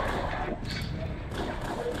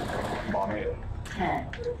 bomb it. 10,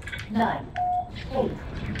 9, 8,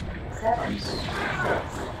 7, 6,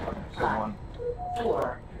 Good 5, one.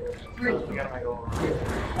 4, 3, 2, We gotta make it over.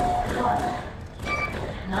 1.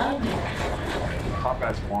 9 minutes. Top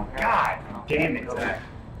guy's one. God damn it, Zach.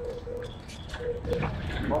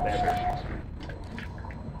 Well, damn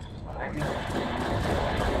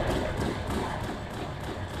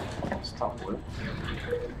it's tough wood.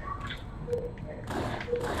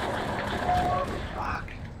 Fuck.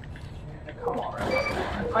 Come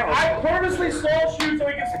on, Like, I purposely stall shoot so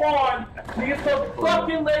he can spawn. He gets the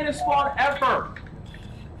fucking latest spawn ever.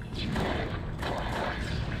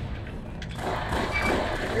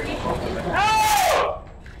 30 seconds left. No!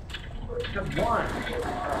 Just one.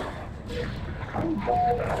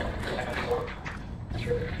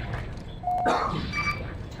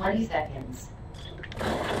 20 seconds.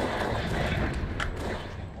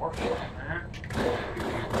 More shit, man.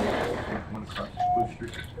 One crunch. Blue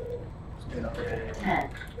streak. 10,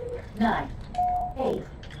 9, 8,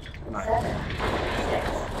 7, 6,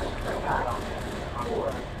 5,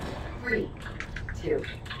 4, 3, 2,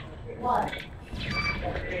 1.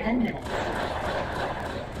 10 minutes.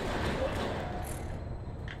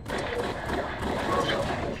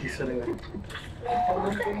 He's sitting there.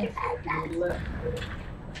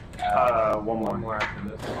 One more after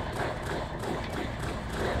this.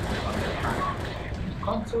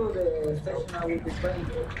 Come to the station I will be playing.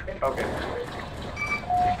 Okay.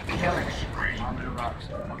 I'm in a rock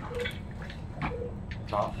star.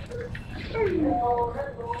 Top.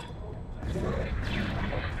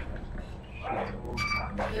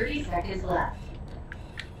 30 seconds left.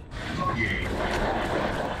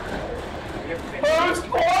 Who's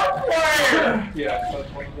fourth player? Yeah, so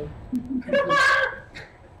 20.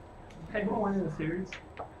 Hey, we're winning the series.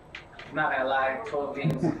 Not gonna lie, 12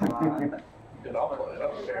 games. Did I'll play it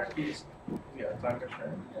up there. He's, yeah, time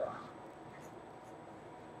constraint.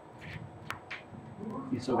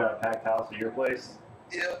 You still got a packed house at your place?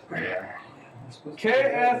 Yep. Yeah.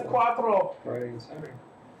 KS Cuatro. Friday and Saturday.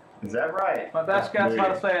 Is that right? My best guess how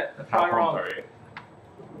to say it. That's probably wrong.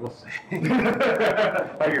 We'll see.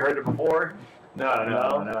 Have you heard it before?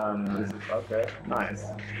 No. This is okay. Nice.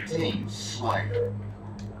 Team Slayer.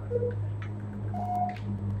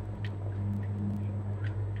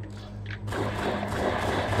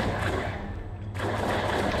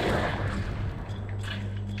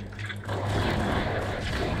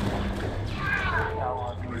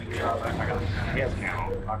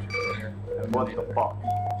 What the fuck?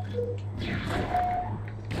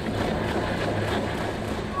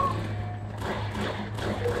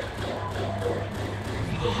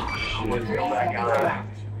 Shit, kill that guy.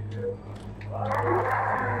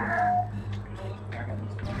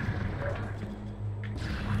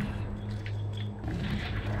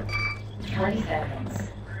 20 seconds.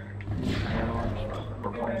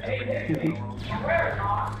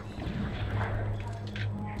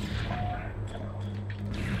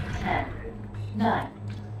 10, 9,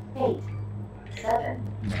 8,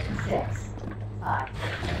 7, 6, 5,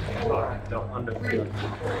 4, Don't under 3, 2, 1.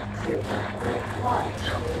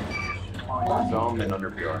 zone and under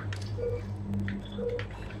PR.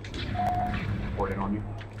 Reporting on you.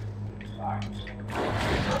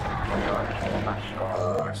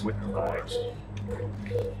 With the legs. Of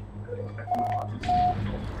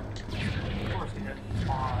course he did.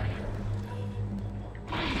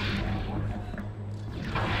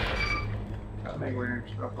 I think we're in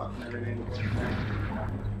stuff up and everything.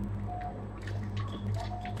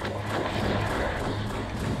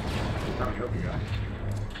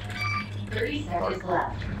 30 seconds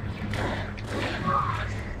left.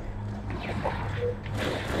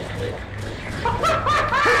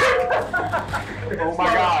 Oh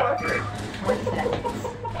my god! 20 seconds.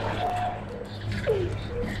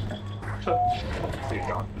 See you,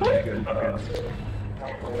 John. Good.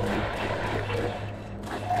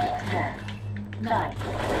 10, 9, 8,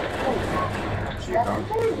 7,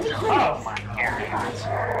 Oh my god.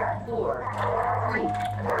 4, 3, 2,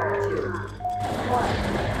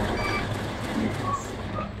 1.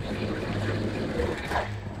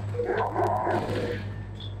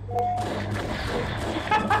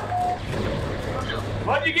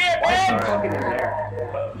 What'd you get, man? Fucking in there.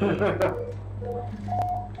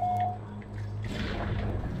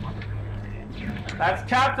 That's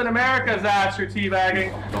Captain America's ass you're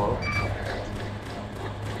teabagging. No.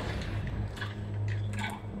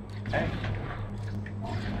 Hey.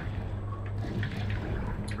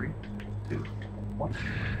 3, 2, 1.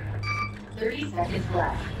 30 seconds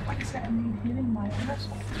left. What does that mean, hitting my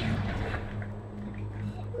asshole?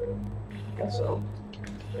 Guess so.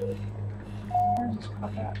 Where's this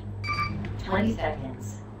cup at? 20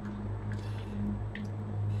 seconds.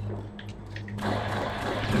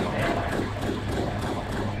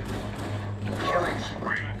 Killing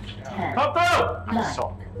spree. 10, Come through! 9,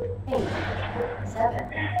 Suck. 8,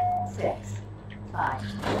 7, 6, 5,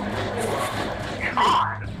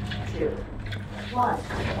 4, 2, 1.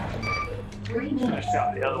 3 minutes.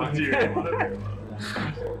 Shot the other one too.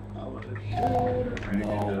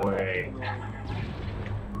 No way.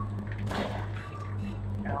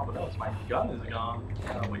 Yeah, but that was my gun is gone.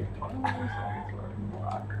 Wait, 20 seconds. A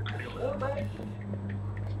little bit.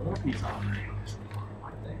 A little piece off.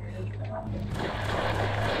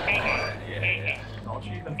 Yeah. Don't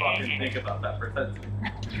you even fucking think about that for a second.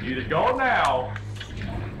 You either go now.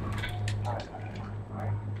 I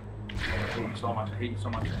hate you so much. I hate you so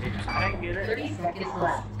much. I hate you so much. I didn't get it. 30 seconds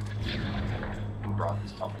left. Who brought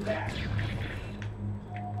this stuff back?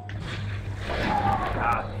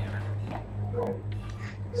 God damn it.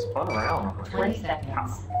 Spun around. 20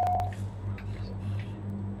 seconds.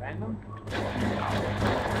 Random?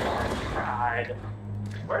 God.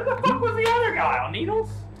 Where the fuck was the other guy? On needles?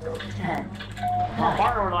 10, My 9,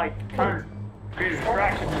 partner would like turn. Be a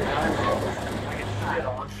distraction. I get shit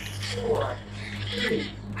on. 4,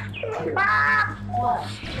 3, 2, 1.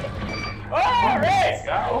 Oh, Rick!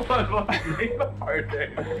 That was my partner.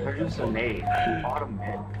 They're just a nade. Bottom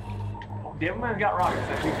mid. Devilman's got rockets,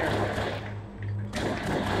 so be careful.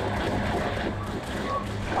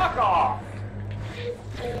 Fuck off!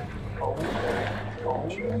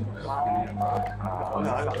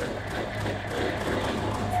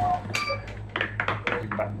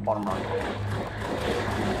 Bottom right.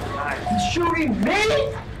 Nice. He's shooting me?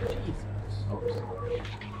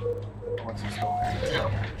 What's his story?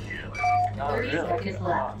 30 seconds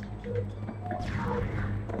left.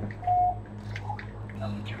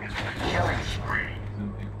 Killing spree.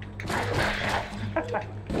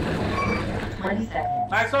 20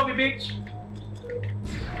 seconds. Nice Sophie Beach.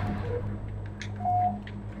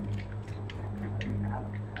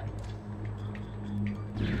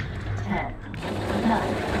 Ten,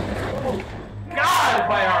 9,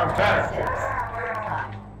 Better.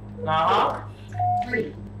 6, 5,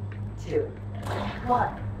 3, 2, 1.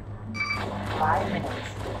 5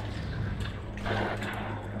 minutes.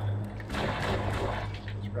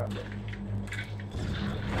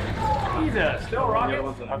 Jesus, still rocking?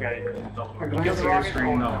 Okay. Give the rocket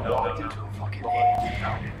screen. No.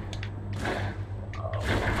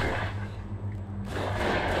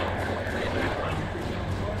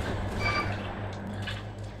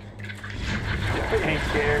 He ain't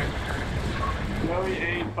scared. No, he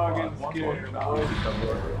ain't fucking scared.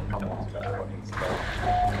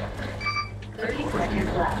 30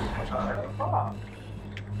 seconds left. Fuck.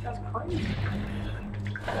 That's crazy.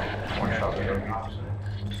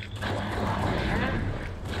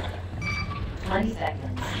 20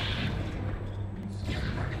 seconds.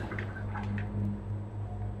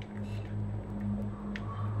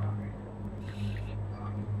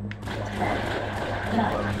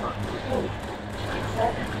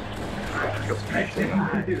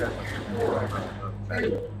 3,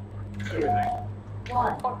 2,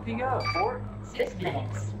 1. Fuck do you go? 4? 6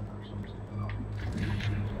 minutes. No.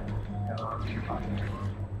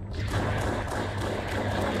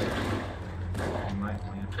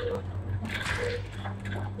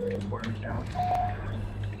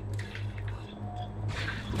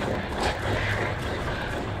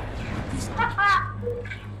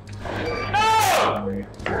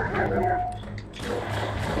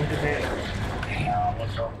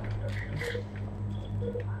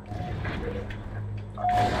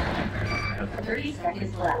 30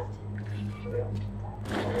 seconds left.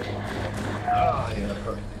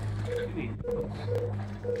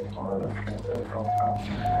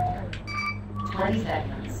 20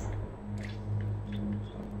 seconds.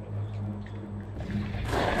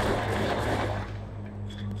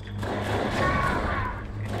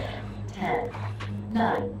 10,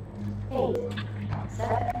 9, 8,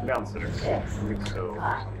 7, Down center. 6, So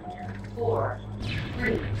 5, 4,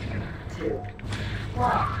 3, 2,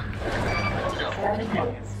 1. 7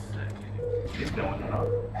 minutes. he's going up.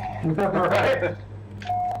 Right?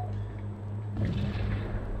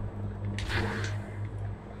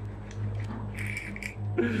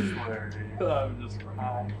 I'm just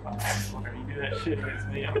crying. Whenever you do that shit against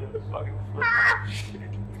me, I'm gonna fucking flip that shit.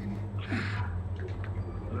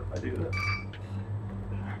 What if I do this?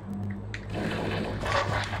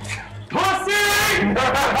 Pussy!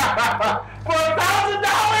 For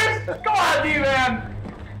 $1,000? Go on, D-Man!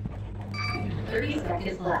 30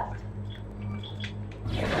 seconds left.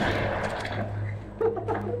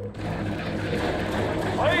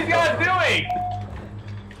 What are these guys doing?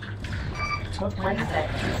 20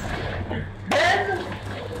 seconds. Ben! You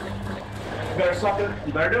better suck it.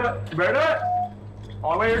 You better do it. You better do it.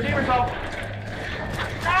 Only way to redeem yourself.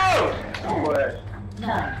 No! No way. 9,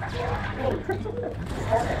 8, 7,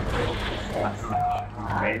 6,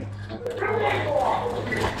 5,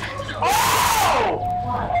 Oh!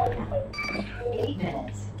 1. 8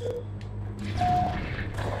 minutes.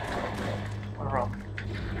 What's wrong?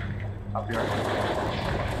 Up here.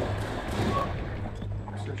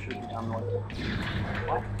 There should be down north.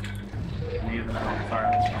 What? Neither. No, sorry.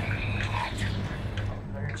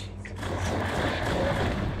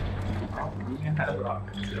 You can have rock.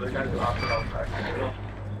 The other guy's rock it all back.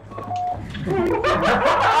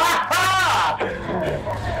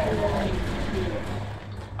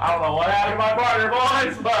 I don't know what happened to my partner,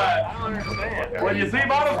 boys, but I don't understand. when you see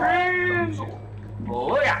bottom screens,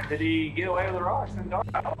 look out. Did he get away with the rocks and dark?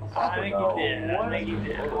 I think he did. I think he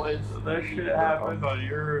did. Boys, that shit happens on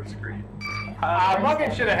your screen. I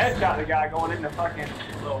fucking should have headshot the guy going into fucking.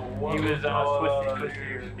 He was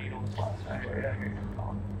twisty needles.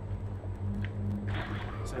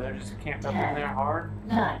 So they're just camped up in there hard.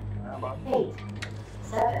 9, 8,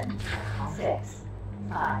 7, 6,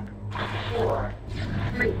 5, 4,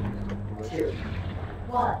 3, 2,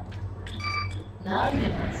 1. 9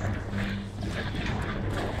 minutes.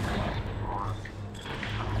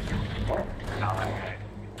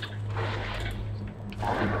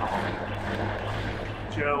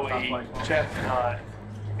 Joey, Chestnut.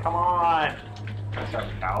 Come on. That's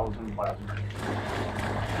 1,000 left.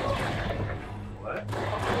 What?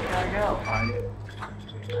 Gotta go. Find it.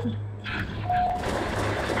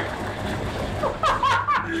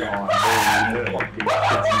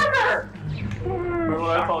 Remember when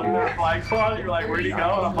I told you there were flag squad? You're like, where'd he go? And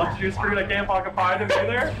I'm like, your screen, I can't fucking find him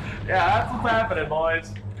either. Yeah, that's what's happening,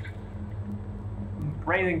 boys.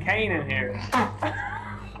 Raising Cain in here. 20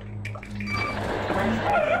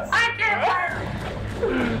 seconds. I can't fire!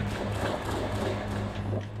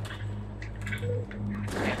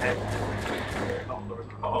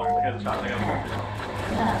 Oh, I got a shot. I got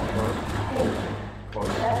 9, 8,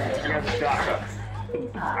 7,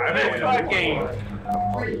 5, This fucking.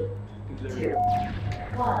 3, 2,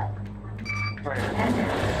 1.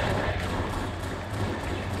 And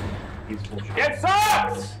He's full shit. It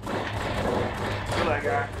sucks! Look at that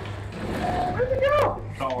guy. Where'd he go?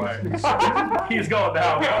 Don't worry. He's going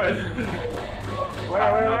down.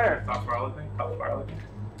 Where? Top sparrow thing? Top sparrow thing?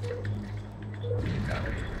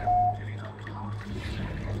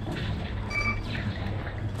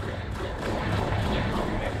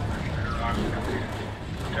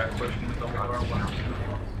 Guys pushing the double bar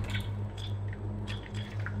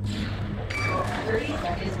 30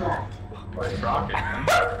 seconds left. Like rocket, man.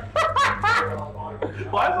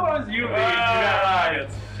 Why is it always you being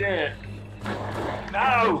shit.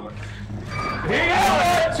 No! He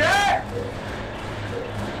got check!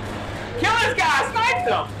 Kill this guy! Snipe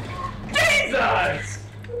him! Jesus!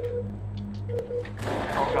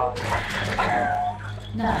 Oh god.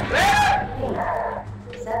 9, There!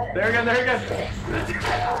 8, 7, There he goes, there he goes. 6,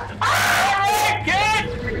 5, Ah, kid!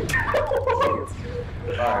 3,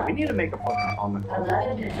 Alright, we need to make a fucking comment.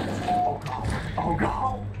 11 minutes. Oh god. Oh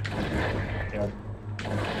god. Yeah.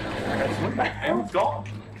 And it's gone.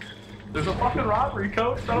 There's a fucking robbery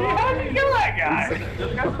coach. How did you kill that guy?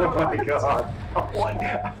 This guy's Oh my god. What?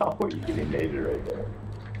 How are you getting major right there?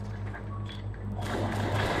 I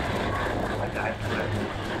died for that.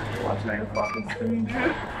 Watching that fucking stream,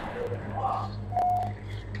 dude.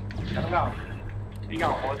 Let him go. He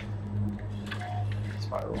gone, boys.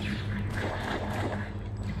 Spiral.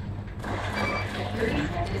 30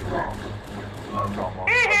 seconds left. That's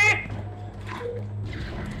almost.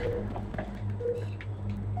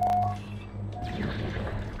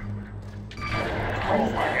 Oh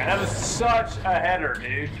my god, that was such a header,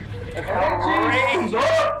 dude. That's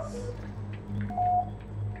outrageous!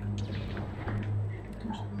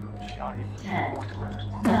 10,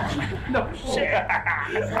 9, No shit.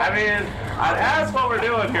 I mean, I'd ask what we're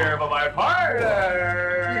doing here, but my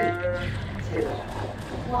partner. 2,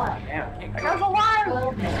 1. Damn. That guy's alive!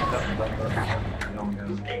 12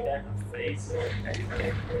 minutes. Take that in the face.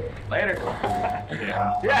 Later.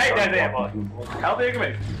 Yeah. Yeah, I hate that damn one. How big of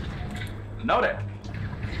me? Know that.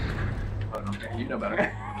 Okay, you know better.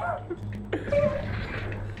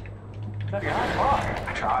 That guy, fuck.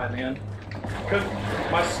 I tried, man. Because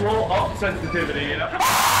my slow up sensitivity, you know?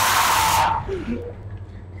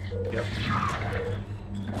 Yep.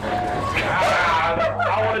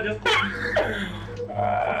 I want to just.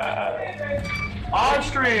 On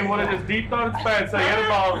stream, would have just deep throated Spence saying, get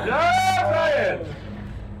involved. Just saying.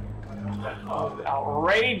 That was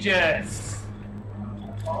outrageous.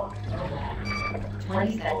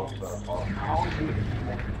 20 seconds.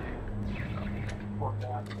 Poor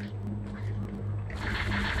guy.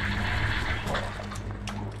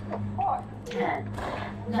 10,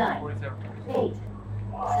 9, 8,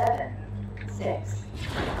 7, 6,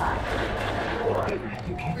 5, 4, 3,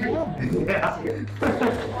 2,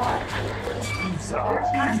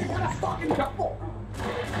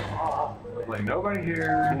 1. Like nobody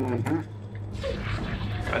here.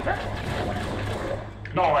 What's that?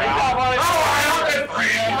 No way. No way.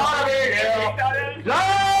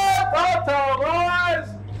 Just photo, boys.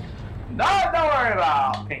 Nothing to worry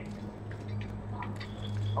about. Pink.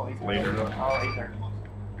 Oh, he's Later, though. Oh, he's there.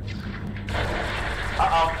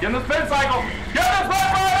 Uh-oh. Get in the spin cycle. Get in the spin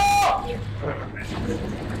cycle.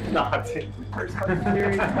 Not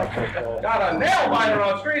Got a nail biter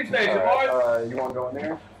on screen station, boys. You want to go in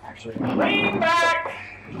there? Actually, Lean back.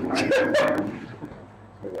 maybe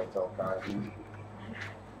I'll tell Kyle.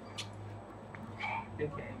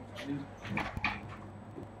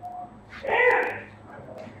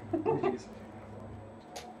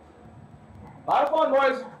 A lot of fun,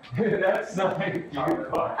 boys. That's not you,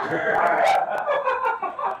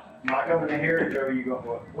 Not coming in here, Joey. You go.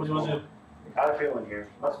 What was it? How's it feeling here?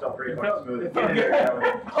 Must feel pretty It fucking felt- smooth. it Get felt in here, good. Joey.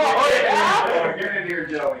 Oh, yeah? Get in here,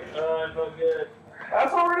 Joey. It felt good.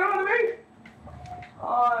 That's what we're doing to me.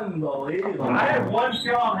 Unbelievable. I had one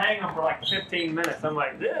straw hanging for like 15 minutes. I'm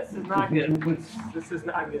like, this is not good. This is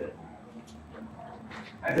not good.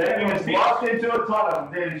 Then you just locked into a ton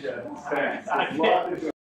of them, didn't you? Just locked into